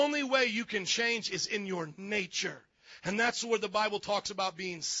 The only way you can change is in your nature. And that's where the Bible talks about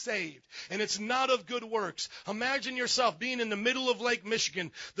being saved. And it's not of good works. Imagine yourself being in the middle of Lake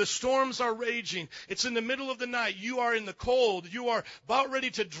Michigan. The storms are raging. It's in the middle of the night. You are in the cold. You are about ready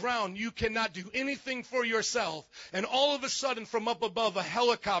to drown. You cannot do anything for yourself. And all of a sudden, from up above, a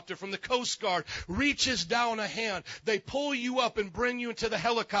helicopter from the Coast Guard reaches down a hand. They pull you up and bring you into the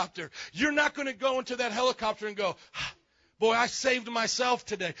helicopter. You're not going to go into that helicopter and go, boy, I saved myself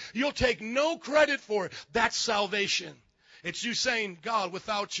today. You'll take no credit for it. That's salvation. It's you saying, God,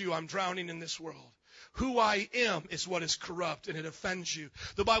 without you, I'm drowning in this world. Who I am is what is corrupt, and it offends you.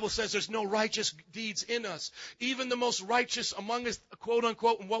 The Bible says there's no righteous deeds in us. Even the most righteous among us, quote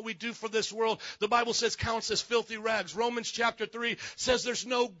unquote, in what we do for this world, the Bible says counts as filthy rags. Romans chapter 3 says there's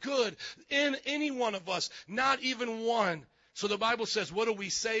no good in any one of us, not even one. So the Bible says, what are we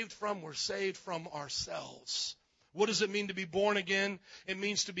saved from? We're saved from ourselves. What does it mean to be born again? It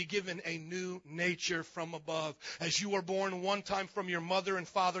means to be given a new nature from above. As you were born one time from your mother and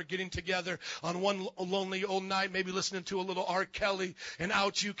father getting together on one lonely old night, maybe listening to a little R. Kelly, and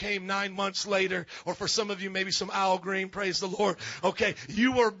out you came 9 months later. Or for some of you, maybe some Al Green, praise the Lord. Okay,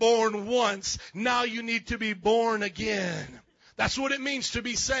 you were born once. Now you need to be born again. That's what it means to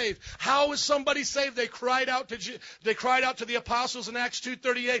be saved. How is somebody saved? They cried out to the apostles in Acts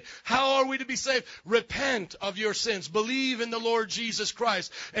 2:38. How are we to be saved? Repent of your sins. Believe in the Lord Jesus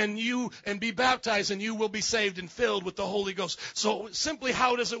Christ, and be baptized, and you will be saved and filled with the Holy Ghost. So simply,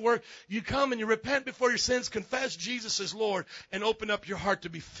 how does it work? You come and you repent before your sins, confess Jesus as Lord, and open up your heart to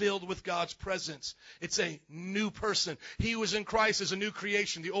be filled with God's presence. It's a new person. He who is in Christ is a new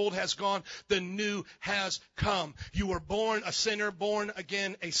creation. The old has gone, the new has come. You were born a sinner, born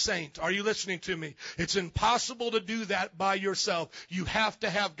again a saint. Are you listening to me? It's impossible to do that by yourself. You have to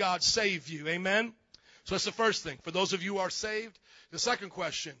have God save you. Amen? So that's the first thing. For those of you who are saved, The second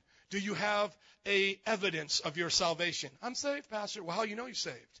question, do you have a evidence of your salvation? I'm saved, Pastor. Well, how do you know you're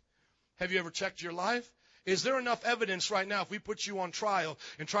saved? Have you ever checked your life? Is there enough evidence right now if we put you on trial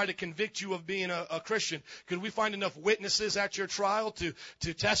and try to convict you of being a Christian? Could we find enough witnesses at your trial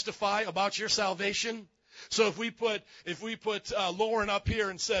to testify about your salvation? So if we put Lauren up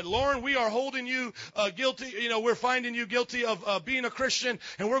here and said, Lauren, we are holding you guilty, we're finding you guilty of being a Christian,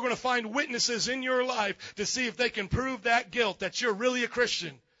 and we're going to find witnesses in your life to see if they can prove that guilt, that you're really a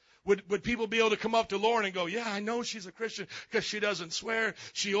Christian. Would people be able to come up to Lauren and go, yeah, I know she's a Christian because she doesn't swear.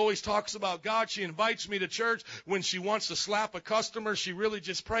 She always talks about God. She invites me to church. When she wants to slap a customer, she really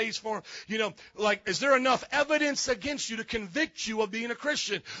just prays for him. Is there enough evidence against you to convict you of being a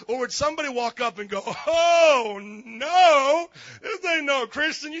Christian? Or would somebody walk up and go, oh, no, this ain't no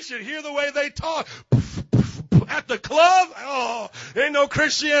Christian. You should hear the way they talk. At the club, ain't no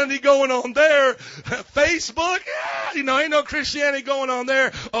Christianity going on there. Facebook, ain't no Christianity going on there.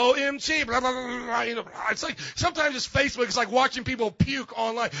 OMG, blah, blah, blah, blah. It's like, sometimes it's Facebook. It's like watching people puke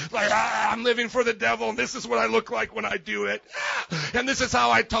online. Like, I'm living for the devil, and this is what I look like when I do it. And this is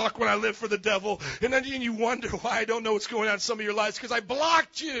how I talk when I live for the devil. And then you wonder why I don't know what's going on in some of your lives, because I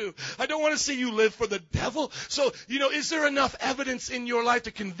blocked you. I don't want to see you live for the devil. So, is there enough evidence in your life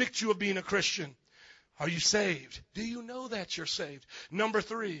to convict you of being a Christian? Are you saved? Do you know that you're saved? Number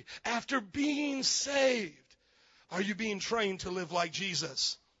 3, after being saved, are you being trained to live like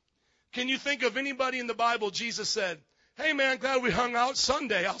Jesus? Can you think of anybody in the Bible Jesus said, hey man, glad we hung out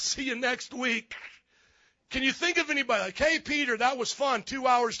Sunday. I'll see you next week. Can you think of anybody like, hey Peter, that was fun, 2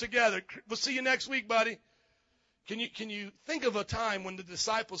 hours together. We'll see you next week, buddy. Can you think of a time when the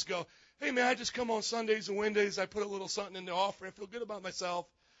disciples go, hey man, I just come on Sundays and Wednesdays. I put a little something in the offering. I feel good about myself.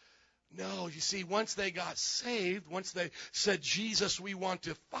 No, you see, once they got saved, once they said, Jesus, we want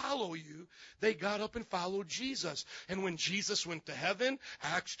to follow you, they got up and followed Jesus. And when Jesus went to heaven,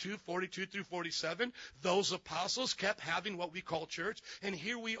 Acts 2:42 through 47, those apostles kept having what we call church. And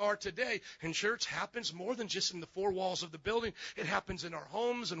here we are today. And church happens more than just in the 4 walls of the building. It happens in our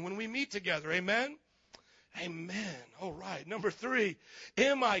homes and when we meet together. Amen? Amen. All right. Number 4,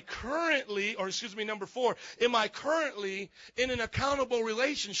 am I currently in an accountable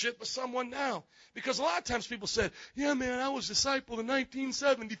relationship with someone now? Because a lot of times people said, yeah, man, I was discipled in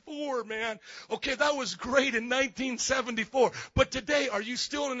 1974, man. Okay, that was great in 1974. But today, are you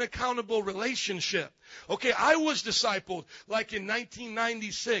still in an accountable relationship? Okay, I was discipled like in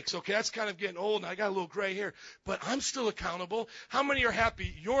 1996. Okay, that's kind of getting old and I got a little gray hair. But I'm still accountable. How many are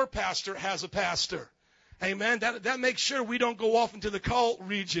happy your pastor has a pastor? Amen. That makes sure we don't go off into the cult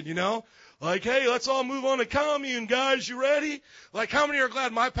region, Like, hey, let's all move on to commune, guys. You ready? Like, how many are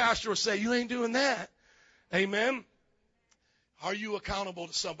glad my pastor will say, you ain't doing that? Amen. Are you accountable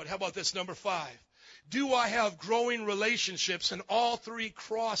to somebody? How about this, number 5? Do I have growing relationships in all 3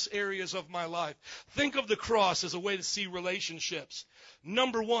 cross areas of my life? Think of the cross as a way to see relationships.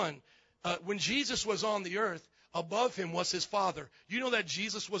 Number 1, when Jesus was on the earth, above him was his Father. You know that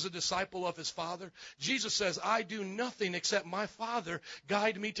Jesus was a disciple of his Father? Jesus says, I do nothing except my Father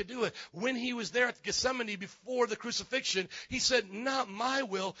guide me to do it. When he was there at Gethsemane before the crucifixion, he said, not my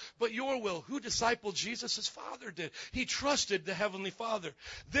will, but your will. Who discipled Jesus? His Father did. He trusted the Heavenly Father.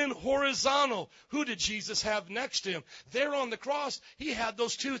 Then horizontal. Who did Jesus have next to him? There on the cross, he had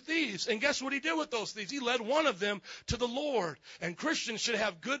those 2 thieves. And guess what he did with those thieves? He led one of them to the Lord. And Christians should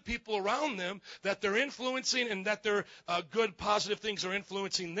have good people around them that they're influencing and that their good, positive things are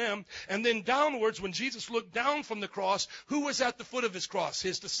influencing them. And then downwards, when Jesus looked down from the cross, who was at the foot of his cross?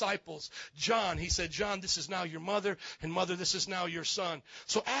 His disciples. John, he said, John, this is now your mother, and mother, this is now your son.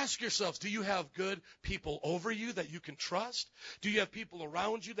 So ask yourselves, do you have good people over you that you can trust? Do you have people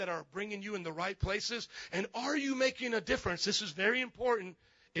around you that are bringing you in the right places? And are you making a difference? This is very important.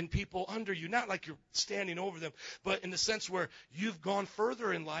 In people under you, not like you're standing over them, but in the sense where you've gone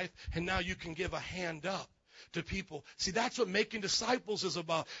further in life and now you can give a hand up to people. See, that's what making disciples is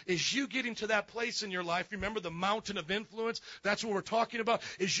about, is you getting to that place in your life. Remember the mountain of influence? That's what we're talking about,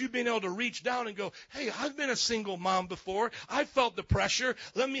 is you being able to reach down and go, hey, I've been a single mom before. I felt the pressure.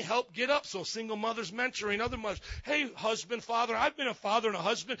 Let me help get up. So single mothers mentoring other mothers. Hey, husband, father, I've been a father and a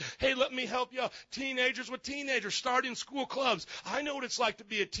husband. Hey, let me help you out. Teenagers with teenagers, starting school clubs. I know what it's like to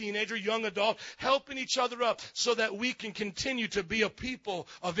be a teenager, young adult, helping each other up so that we can continue to be a people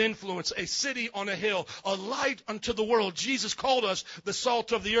of influence, a city on a hill, a light unto the world. Jesus called us the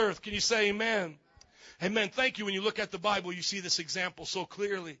salt of the earth. Can you say amen? Amen. Thank you. When you look at the Bible, you see this example so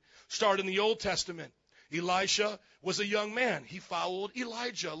clearly. Start in the Old Testament. Elisha was a young man. He followed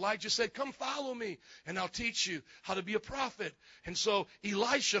Elijah. Elijah said, come follow me, and I'll teach you how to be a prophet. And so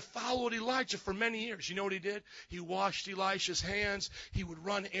Elisha followed Elijah for many years. You know what he did? He washed Elisha's hands. He would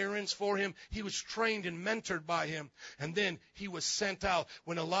run errands for him. He was trained and mentored by him. And then he was sent out.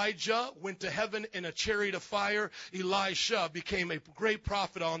 When Elijah went to heaven in a chariot of fire, Elisha became a great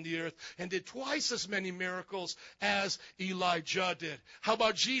prophet on the earth and did twice as many miracles as Elijah did. How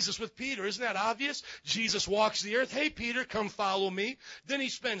about Jesus with Peter? Isn't that obvious? Jesus walks the earth. Hey, Peter, come follow me. Then he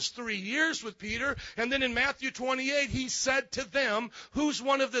spends 3 years with Peter. And then in Matthew 28, he said to them, who's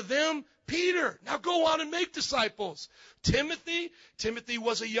one of the them? Peter. Now go out and make disciples. Timothy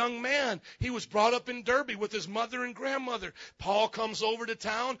was a young man. He was brought up in Derby with his mother and grandmother. Paul comes over to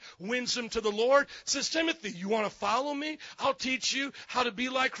town, wins him to the Lord, says, Timothy, you want to follow me? I'll teach you how to be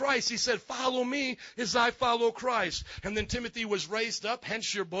like Christ. He said, follow me as I follow Christ. And then Timothy was raised up,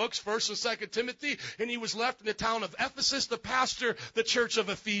 hence your books, 1st and 2nd Timothy, and he was left in the town of Ephesus to pastor the church of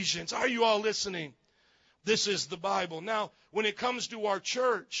Ephesians. Are you all listening? This is the Bible. Now, when it comes to our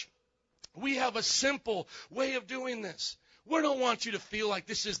church, we have a simple way of doing this. We don't want you to feel like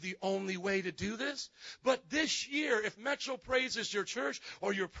this is the only way to do this. But this year, if Metro Praise is your church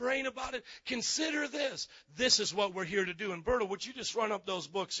or you're praying about it, consider this. This is what we're here to do. And Berta, would you just run up those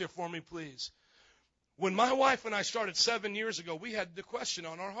books here for me, please? When my wife and I started 7 years ago, we had the question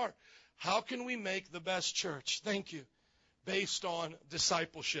on our heart. How can we make the best church? Thank you. Based on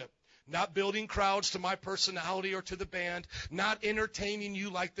discipleship. Not building crowds to my personality or to the band, not entertaining you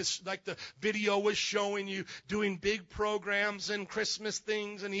like the video was showing you, doing big programs and Christmas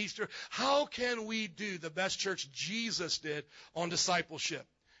things and Easter. How can we do the best church Jesus did on discipleship?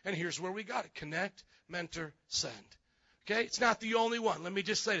 And here's where we got it. Connect, mentor, send. Okay? It's not the only one. Let me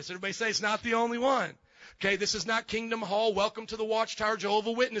just say this. Everybody say it's not the only one. Okay, this is not Kingdom Hall. Welcome to the Watchtower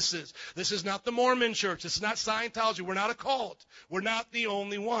Jehovah Witnesses. This is not the Mormon Church. This is not Scientology. We're not a cult. We're not the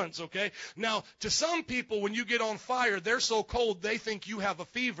only ones, okay? Now, to some people, when you get on fire, they're so cold they think you have a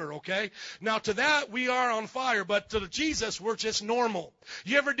fever, okay? Now, to that, we are on fire, but to Jesus, we're just normal.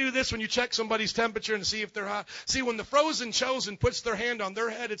 You ever do this when you check somebody's temperature and see if they're hot? See, when the frozen chosen puts their hand on their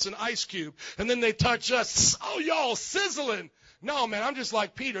head, it's an ice cube, and then they touch us. Oh, y'all sizzling. No, man, I'm just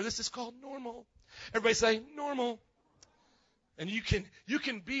like Peter. This is called normal. Everybody say, normal. And you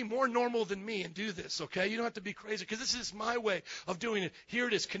can be more normal than me and do this, okay? You don't have to be crazy because this is my way of doing it. Here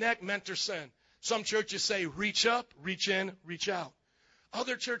it is, connect, mentor, send. Some churches say reach up, reach in, reach out.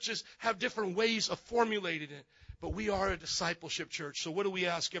 Other churches have different ways of formulating it. But we are a discipleship church. So what do we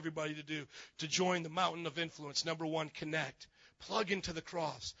ask everybody to do to join the mountain of influence? Number one, connect. Plug into the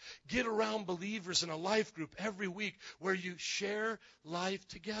cross. Get around believers in a life group every week where you share life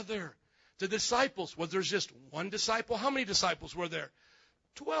together. The disciples, was there just one disciple? How many disciples were there?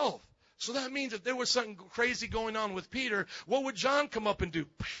 12. So that means if there was something crazy going on with Peter, what would John come up and do?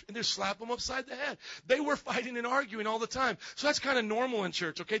 And just slap him upside the head. They were fighting and arguing all the time. So that's kind of normal in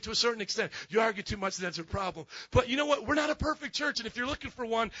church, okay, to a certain extent. You argue too much, that's a problem. But you know what? We're not a perfect church. And if you're looking for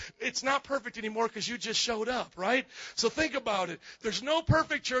one, it's not perfect anymore because you just showed up, right? So think about it. There's no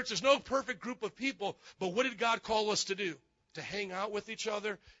perfect church. There's no perfect group of people. But what did God call us to do? To hang out with each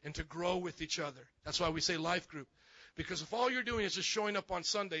other and to grow with each other. That's why we say life group. Because if all you're doing is just showing up on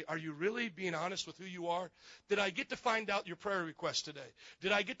Sunday, are you really being honest with who you are? Did I get to find out your prayer request today?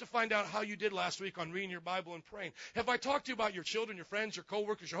 Did I get to find out how you did last week on reading your Bible and praying? Have I talked to you about your children, your friends, your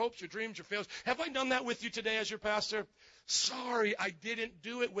coworkers, your hopes, your dreams, your failures? Have I done that with you today as your pastor? Sorry, I didn't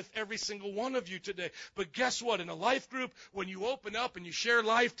do it with every single one of you today. But guess what? In a life group, when you open up and you share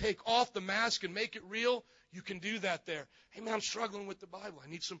life, take off the mask and make it real, you can do that there. Hey, man, I'm struggling with the Bible. I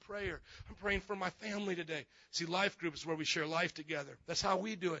need some prayer. I'm praying for my family today. See, life group is where we share life together. That's how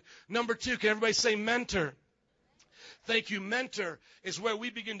we do it. Number two, can everybody say mentor? Thank you. Mentor is where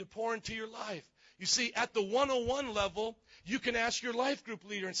we begin to pour into your life. You see, at the 101 level, you can ask your life group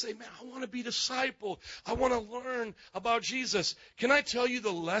leader and say, man, I want to be discipled. I want to learn about Jesus. Can I tell you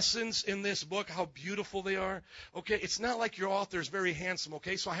the lessons in this book, how beautiful they are? Okay, it's not like your author is very handsome,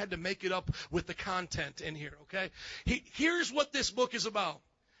 okay? So I had to make it up with the content in here, okay? Here's what this book is about.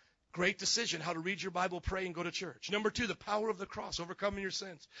 Great decision, how to read your Bible, pray, and go to church. Number two, the power of the cross, overcoming your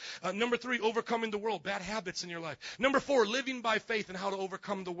sins. Number three, overcoming the world, bad habits in your life. Number four, living by faith and how to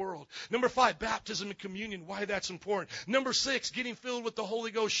overcome the world. Number five, baptism and communion, why that's important. Number six, getting filled with the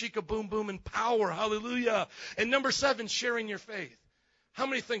Holy Ghost, shika, boom, boom, and power, hallelujah. And number seven, sharing your faith. How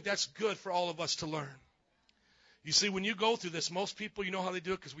many think that's good for all of us to learn? You see, when you go through this, most people, you know how they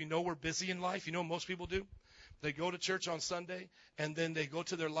do it because we know we're busy in life. You know what most people do? They go to church on Sunday, and then they go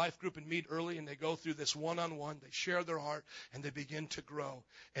to their life group and meet early, and they go through this one-on-one. They share their heart, and they begin to grow.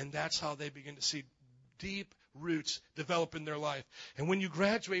 And that's how they begin to see deep roots develop in their life. And when you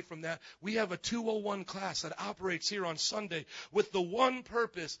graduate from that, we have a 201 class that operates here on Sunday with the one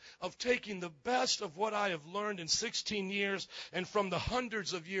purpose of taking the best of what I have learned in 16 years and from the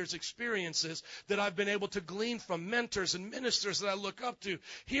hundreds of years experiences that I've been able to glean from mentors and ministers that I look up to.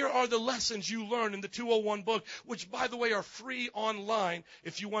 Here are the lessons you learn in the 201 book, which, by the way, are free online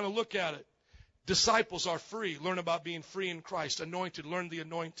if you want to look at it. Disciples are free. Learn about being free in Christ. Anointed. Learn the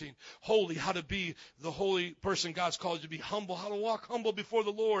anointing. Holy. How to be the holy person God's called you to be. Humble. How to walk humble before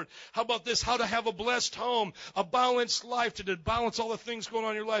the Lord. How about this? How to have a blessed home. A balanced life. To balance all the things going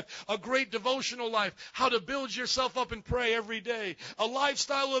on in your life. A great devotional life. How to build yourself up and pray every day. A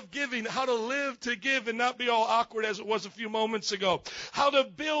lifestyle of giving. How to live to give and not be all awkward as it was a few moments ago. How to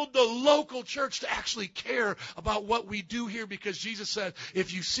build the local church to actually care about what we do here, because Jesus said,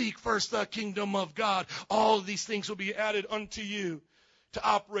 if you seek first the kingdom of God, all of these things will be added unto you. To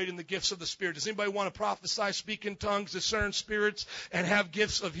operate in the gifts of the Spirit. Does anybody want to prophesy, speak in tongues, discern spirits, and have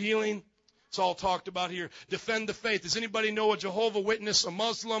gifts of healing? It's all talked about here. Defend the faith. Does anybody know a Jehovah's Witness, a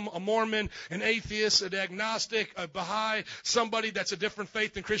Muslim, a Mormon, an atheist, an agnostic, a Baha'i, somebody that's a different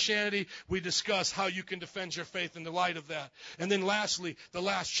faith than Christianity? We discuss how you can defend your faith in the light of that. And then lastly, the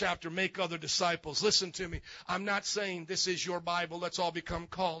last chapter, make other disciples. Listen to me. I'm not saying this is your Bible. Let's all become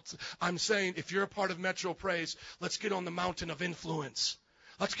cults. I'm saying if you're a part of Metro Praise, let's get on the mountain of influence.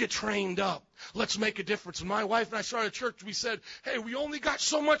 Let's get trained up. Let's make a difference. When my wife and I started a church, we said, hey, we only got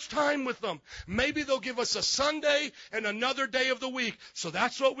so much time with them. Maybe they'll give us a Sunday and another day of the week. So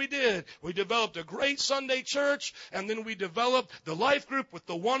that's what we did. We developed a great Sunday church, and then we developed the life group with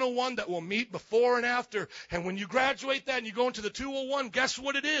the 101 that will meet before and after. And when you graduate that and you go into the 201, guess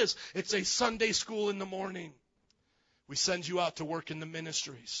what it is? It's a Sunday school in the morning. We send you out to work in the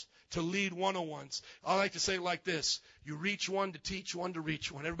ministries, to lead 101s. I like to say it like this. You reach one to teach one to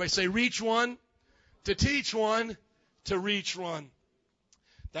reach one. Everybody say reach one to teach one to reach one.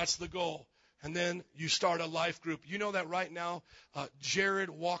 That's the goal. And then you start a life group. You know that right now, Jared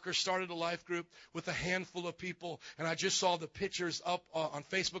Walker started a life group with a handful of people. And I just saw the pictures up on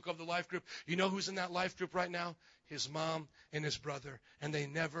Facebook of the life group. You know who's in that life group right now? His mom and his brother, and they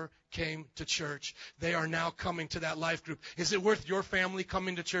never came to church. They are now coming to that life group. Is it worth your family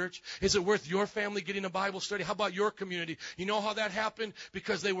coming to church? Is it worth your family getting a Bible study? How about your community? You know how that happened?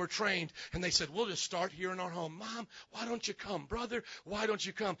 Because they were trained, and they said, we'll just start here in our home. Mom, why don't you come? Brother, why don't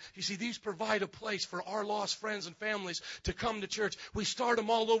you come? You see, these provide a place for our lost friends and families to come to church. We start them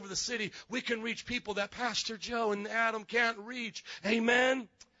all over the city. We can reach people that Pastor Joe and Adam can't reach. Amen?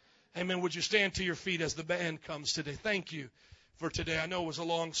 Amen. Would you stand to your feet as the band comes today? Thank you for today. I know it was a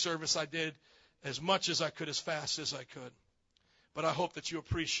long service. I did as much as I could, as fast as I could. But I hope that you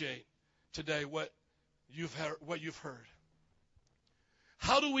appreciate today what you've heard.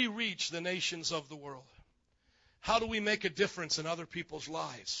 How do we reach the nations of the world? How do we make a difference in other people's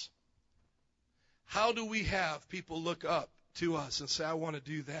lives? How do we have people look up to us and say, I want to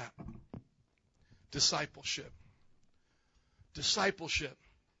do that? Discipleship. Discipleship.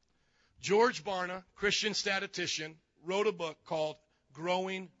 George Barna, Christian statistician, wrote a book called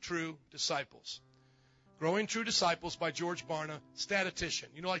Growing True Disciples. Growing True Disciples by George Barna, statistician.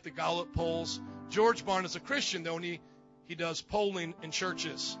 You know, like the Gallup polls. George Barna's a Christian, though, and he does polling in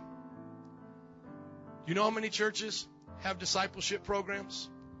churches. You know how many churches have discipleship programs?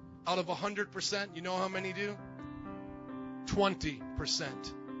 Out of 100%, you know how many do? 20%.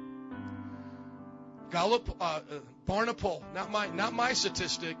 Gallup, Barna poll, not my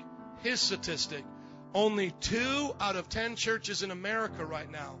statistic, his statistic. Only 2 out of 10 churches in America right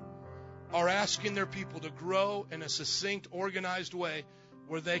now are asking their people to grow in a succinct, organized way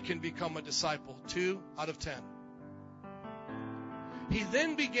where they can become a disciple. 2 out of 10. He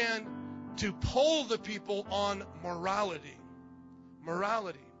then began to poll the people on morality.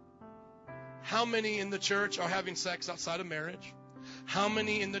 Morality. How many in the church are having sex outside of marriage? How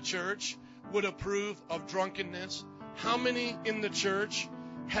many in the church would approve of drunkenness? How many in the church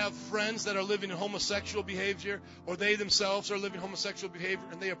have friends that are living in homosexual behavior, or they themselves are living homosexual behavior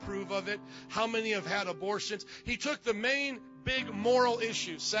and they approve of it? How many have had abortions? He took the main big moral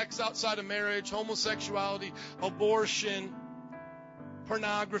issues: sex outside of marriage, homosexuality, abortion,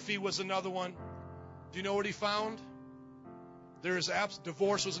 pornography was another one. Do you know what he found?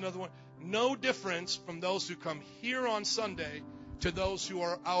 Divorce was another one. No difference from those who come here on Sunday to those who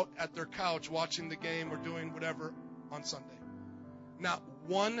are out at their couch watching the game or doing whatever on Sunday. Not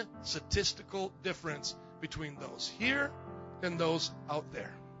one statistical difference between those here and those out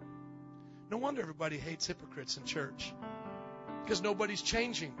there. No wonder everybody hates hypocrites in church, because nobody's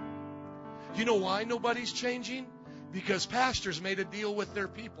changing. You know why nobody's changing? Because pastors made a deal with their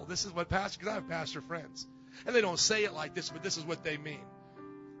people. This is what pastors, because I have pastor friends. And they don't say it like this, but this is what they mean.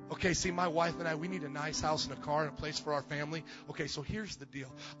 Okay, see, my wife and I, we need a nice house and a car and a place for our family. Okay, so here's the deal.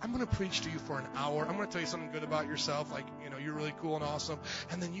 I'm going to preach to you for an hour. I'm going to tell you something good about yourself, like, you're really cool and awesome.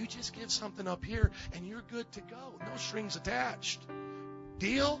 And then you just give something up here, and you're good to go. No strings attached.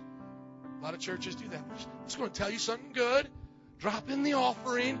 Deal? A lot of churches do that. I'm just going to tell you something good. Drop in the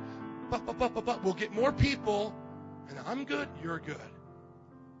offering. We'll get more people, and I'm good, you're good.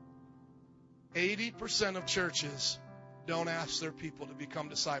 80% of churches don't ask their people to become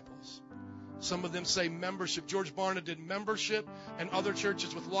disciples. Some of them say membership. George Barna did membership, and other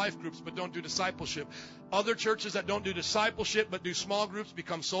churches with life groups but don't do discipleship. Other churches that don't do discipleship but do small groups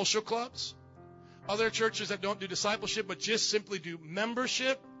become social clubs. Other churches that don't do discipleship but just simply do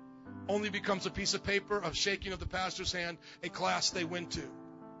membership only becomes a piece of paper of shaking of the pastor's hand, a class they went to.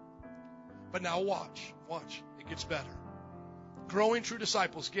 But now watch. It gets better. Growing true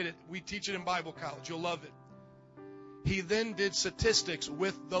disciples, get it. We teach it in Bible college. You'll love it. He then did statistics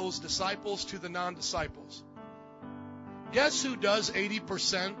with those disciples to the non-disciples. Guess who does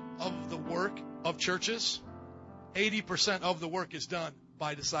 80% of the work of churches? 80% of the work is done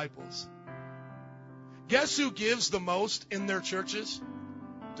by disciples. Guess who gives the most in their churches?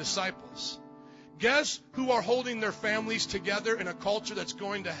 Disciples. Guess who are holding their families together in a culture that's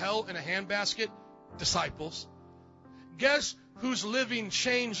going to hell in a handbasket? Disciples. Guess who's living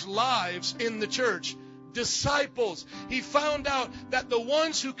changed lives in the church? Disciples. He found out that the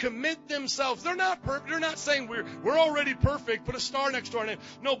ones who commit themselves, they're not perfect. They're not saying we're already perfect. Put a star next to our name.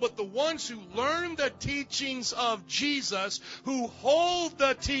 No, but the ones who learn the teachings of Jesus, who hold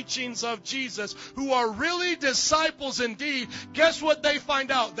the teachings of Jesus, who are really disciples indeed, guess what they find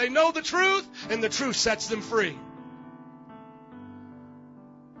out? They know the truth, and the truth sets them free.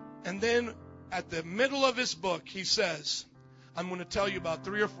 And then at the middle of his book, he says, I'm going to tell you about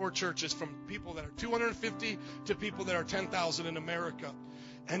 3 or 4 churches, from people that are 250 to people that are 10,000 in America.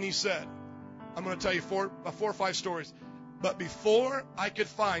 And he said, I'm going to tell you 4 or 5 stories. But before I could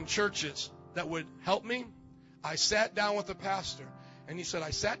find churches that would help me, I sat down with the pastor. And he said, I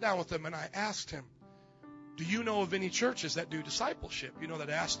sat down with him and I asked him, do you know of any churches that do discipleship? That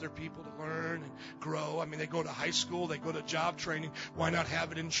ask their people to learn and grow. I mean, they go to high school, they go to job training. Why not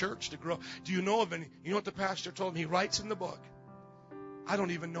have it in church to grow? Do you know of any? You know what the pastor told me? He writes in the book, I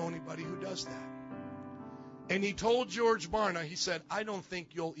don't even know anybody who does that. And he told George Barna, he said, I don't think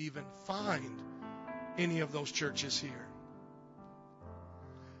you'll even find any of those churches here.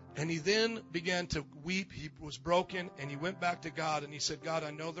 And he then began to weep. He was broken, and he went back to God, and he said, God, I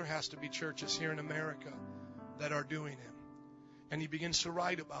know there has to be churches here in America that are doing it. And he begins to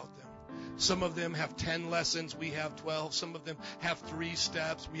write about them. Some of them have 10 lessons. We have 12. Some of them have 3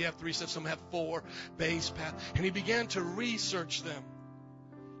 steps. We have 3 steps. Some have 4 base paths. And he began to research them.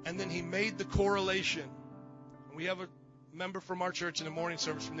 And then he made the correlation. We have a member from our church in the morning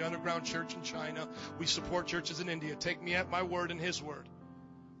service from the underground church in China. We support churches in India. Take me at my word and his word.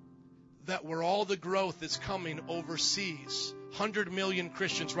 That where all the growth is coming overseas. 100 million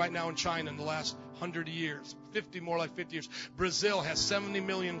Christians right now in China in the last 100 years. 50 years. Brazil has 70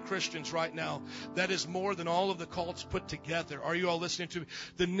 million Christians right now. That is more than all of the cults put together. Are you all listening to me?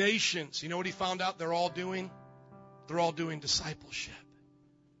 The nations, you know what he found out they're all doing? They're all doing discipleship.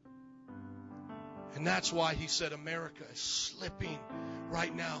 And that's why he said America is slipping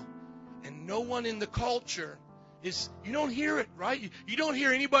right now. And no one in the culture is, you don't hear it, right? You don't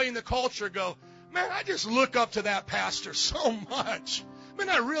hear anybody in the culture go, man, I just look up to that pastor so much. Man,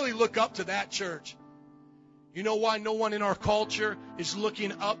 I really look up to that church. You know why no one in our culture is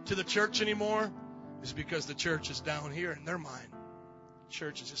looking up to the church anymore? It's because the church is down here in their mind.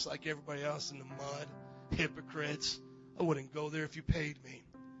 Church is just like everybody else in the mud. Hypocrites. I wouldn't go there if you paid me.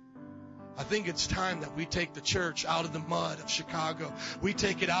 I think it's time that we take the church out of the mud of Chicago. We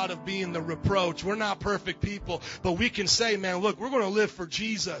take it out of being the reproach. We're not perfect people, but we can say, man, look, we're going to live for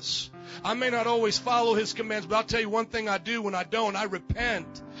Jesus. I may not always follow his commands, but I'll tell you one thing I do when I don't. I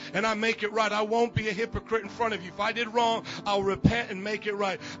repent and I make it right. I won't be a hypocrite in front of you. If I did wrong, I'll repent and make it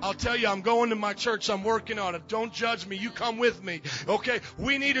right. I'll tell you, I'm going to my church. I'm working on it. Don't judge me. You come with me. Okay?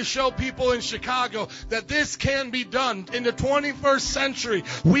 We need to show people in Chicago that this can be done. In the 21st century,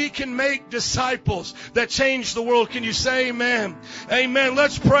 we can make disciples that change the world. Can you say amen? Amen.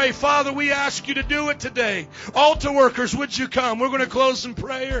 Let's pray. Father, we ask you to do it today. Altar workers, would you come? We're going to close in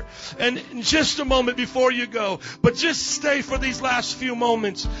prayer. And in just a moment before you go, but just stay for these last few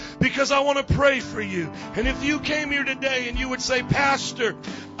moments because I want to pray for you. And if you came here today and you would say, Pastor,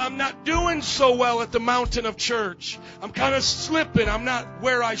 I'm not doing so well at the mountain of church. I'm kind of slipping. I'm not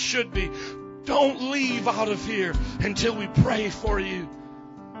where I should be. Don't leave out of here until we pray for you.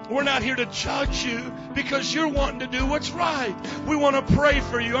 We're not here to judge you because you're wanting to do what's right. We want to pray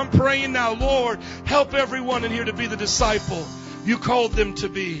for you. I'm praying now, Lord, help everyone in here to be the disciple you called them to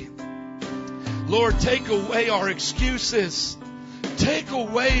be. Lord, take away our excuses. Take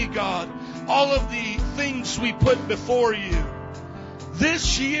away, God, all of the things we put before you.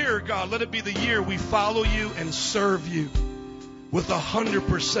 This year, God, let it be the year we follow you and serve you with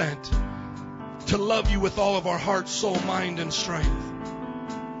 100%. To love you with all of our heart, soul, mind, and strength.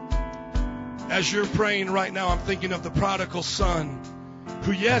 As you're praying right now, I'm thinking of the prodigal son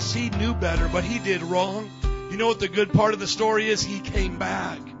who, yes, he knew better, but he did wrong. You know what the good part of the story is? He came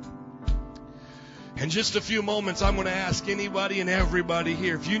back. In just a few moments, I'm going to ask anybody and everybody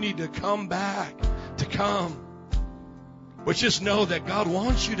here, if you need to come back, to come. But just know that God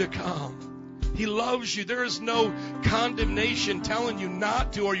wants you to come. He loves you. There is no condemnation telling you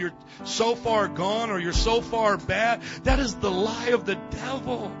not to, or you're so far gone, or you're so far bad. That is the lie of the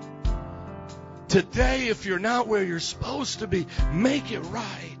devil. Today, if you're not where you're supposed to be, make it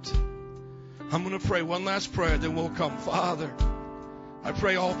right. I'm going to pray one last prayer, then we'll come. Father, I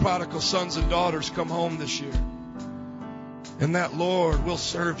pray all prodigal sons and daughters come home this year. And that, Lord, we'll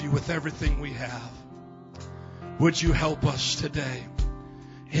serve you with everything we have. Would you help us today?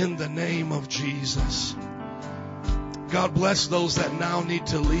 In the name of Jesus. God bless those that now need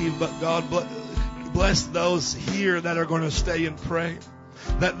to leave, but God bless those here that are going to stay and pray.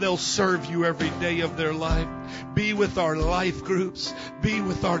 That they'll serve you every day of their life. Be with our life groups. Be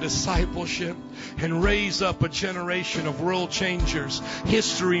with our discipleship. And raise up a generation of world changers,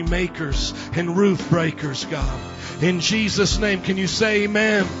 history makers, and roof breakers, God. In Jesus' name, can you say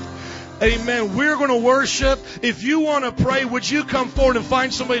amen? Amen. We're going to worship. If you want to pray, would you come forward and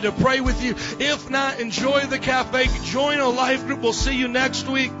find somebody to pray with you? If not, enjoy the cafe. Join a life group. We'll see you next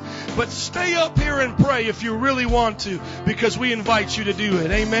week. But stay up here and pray if you really want to, because we invite you to do it.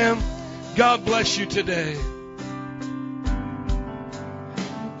 Amen. God bless you today.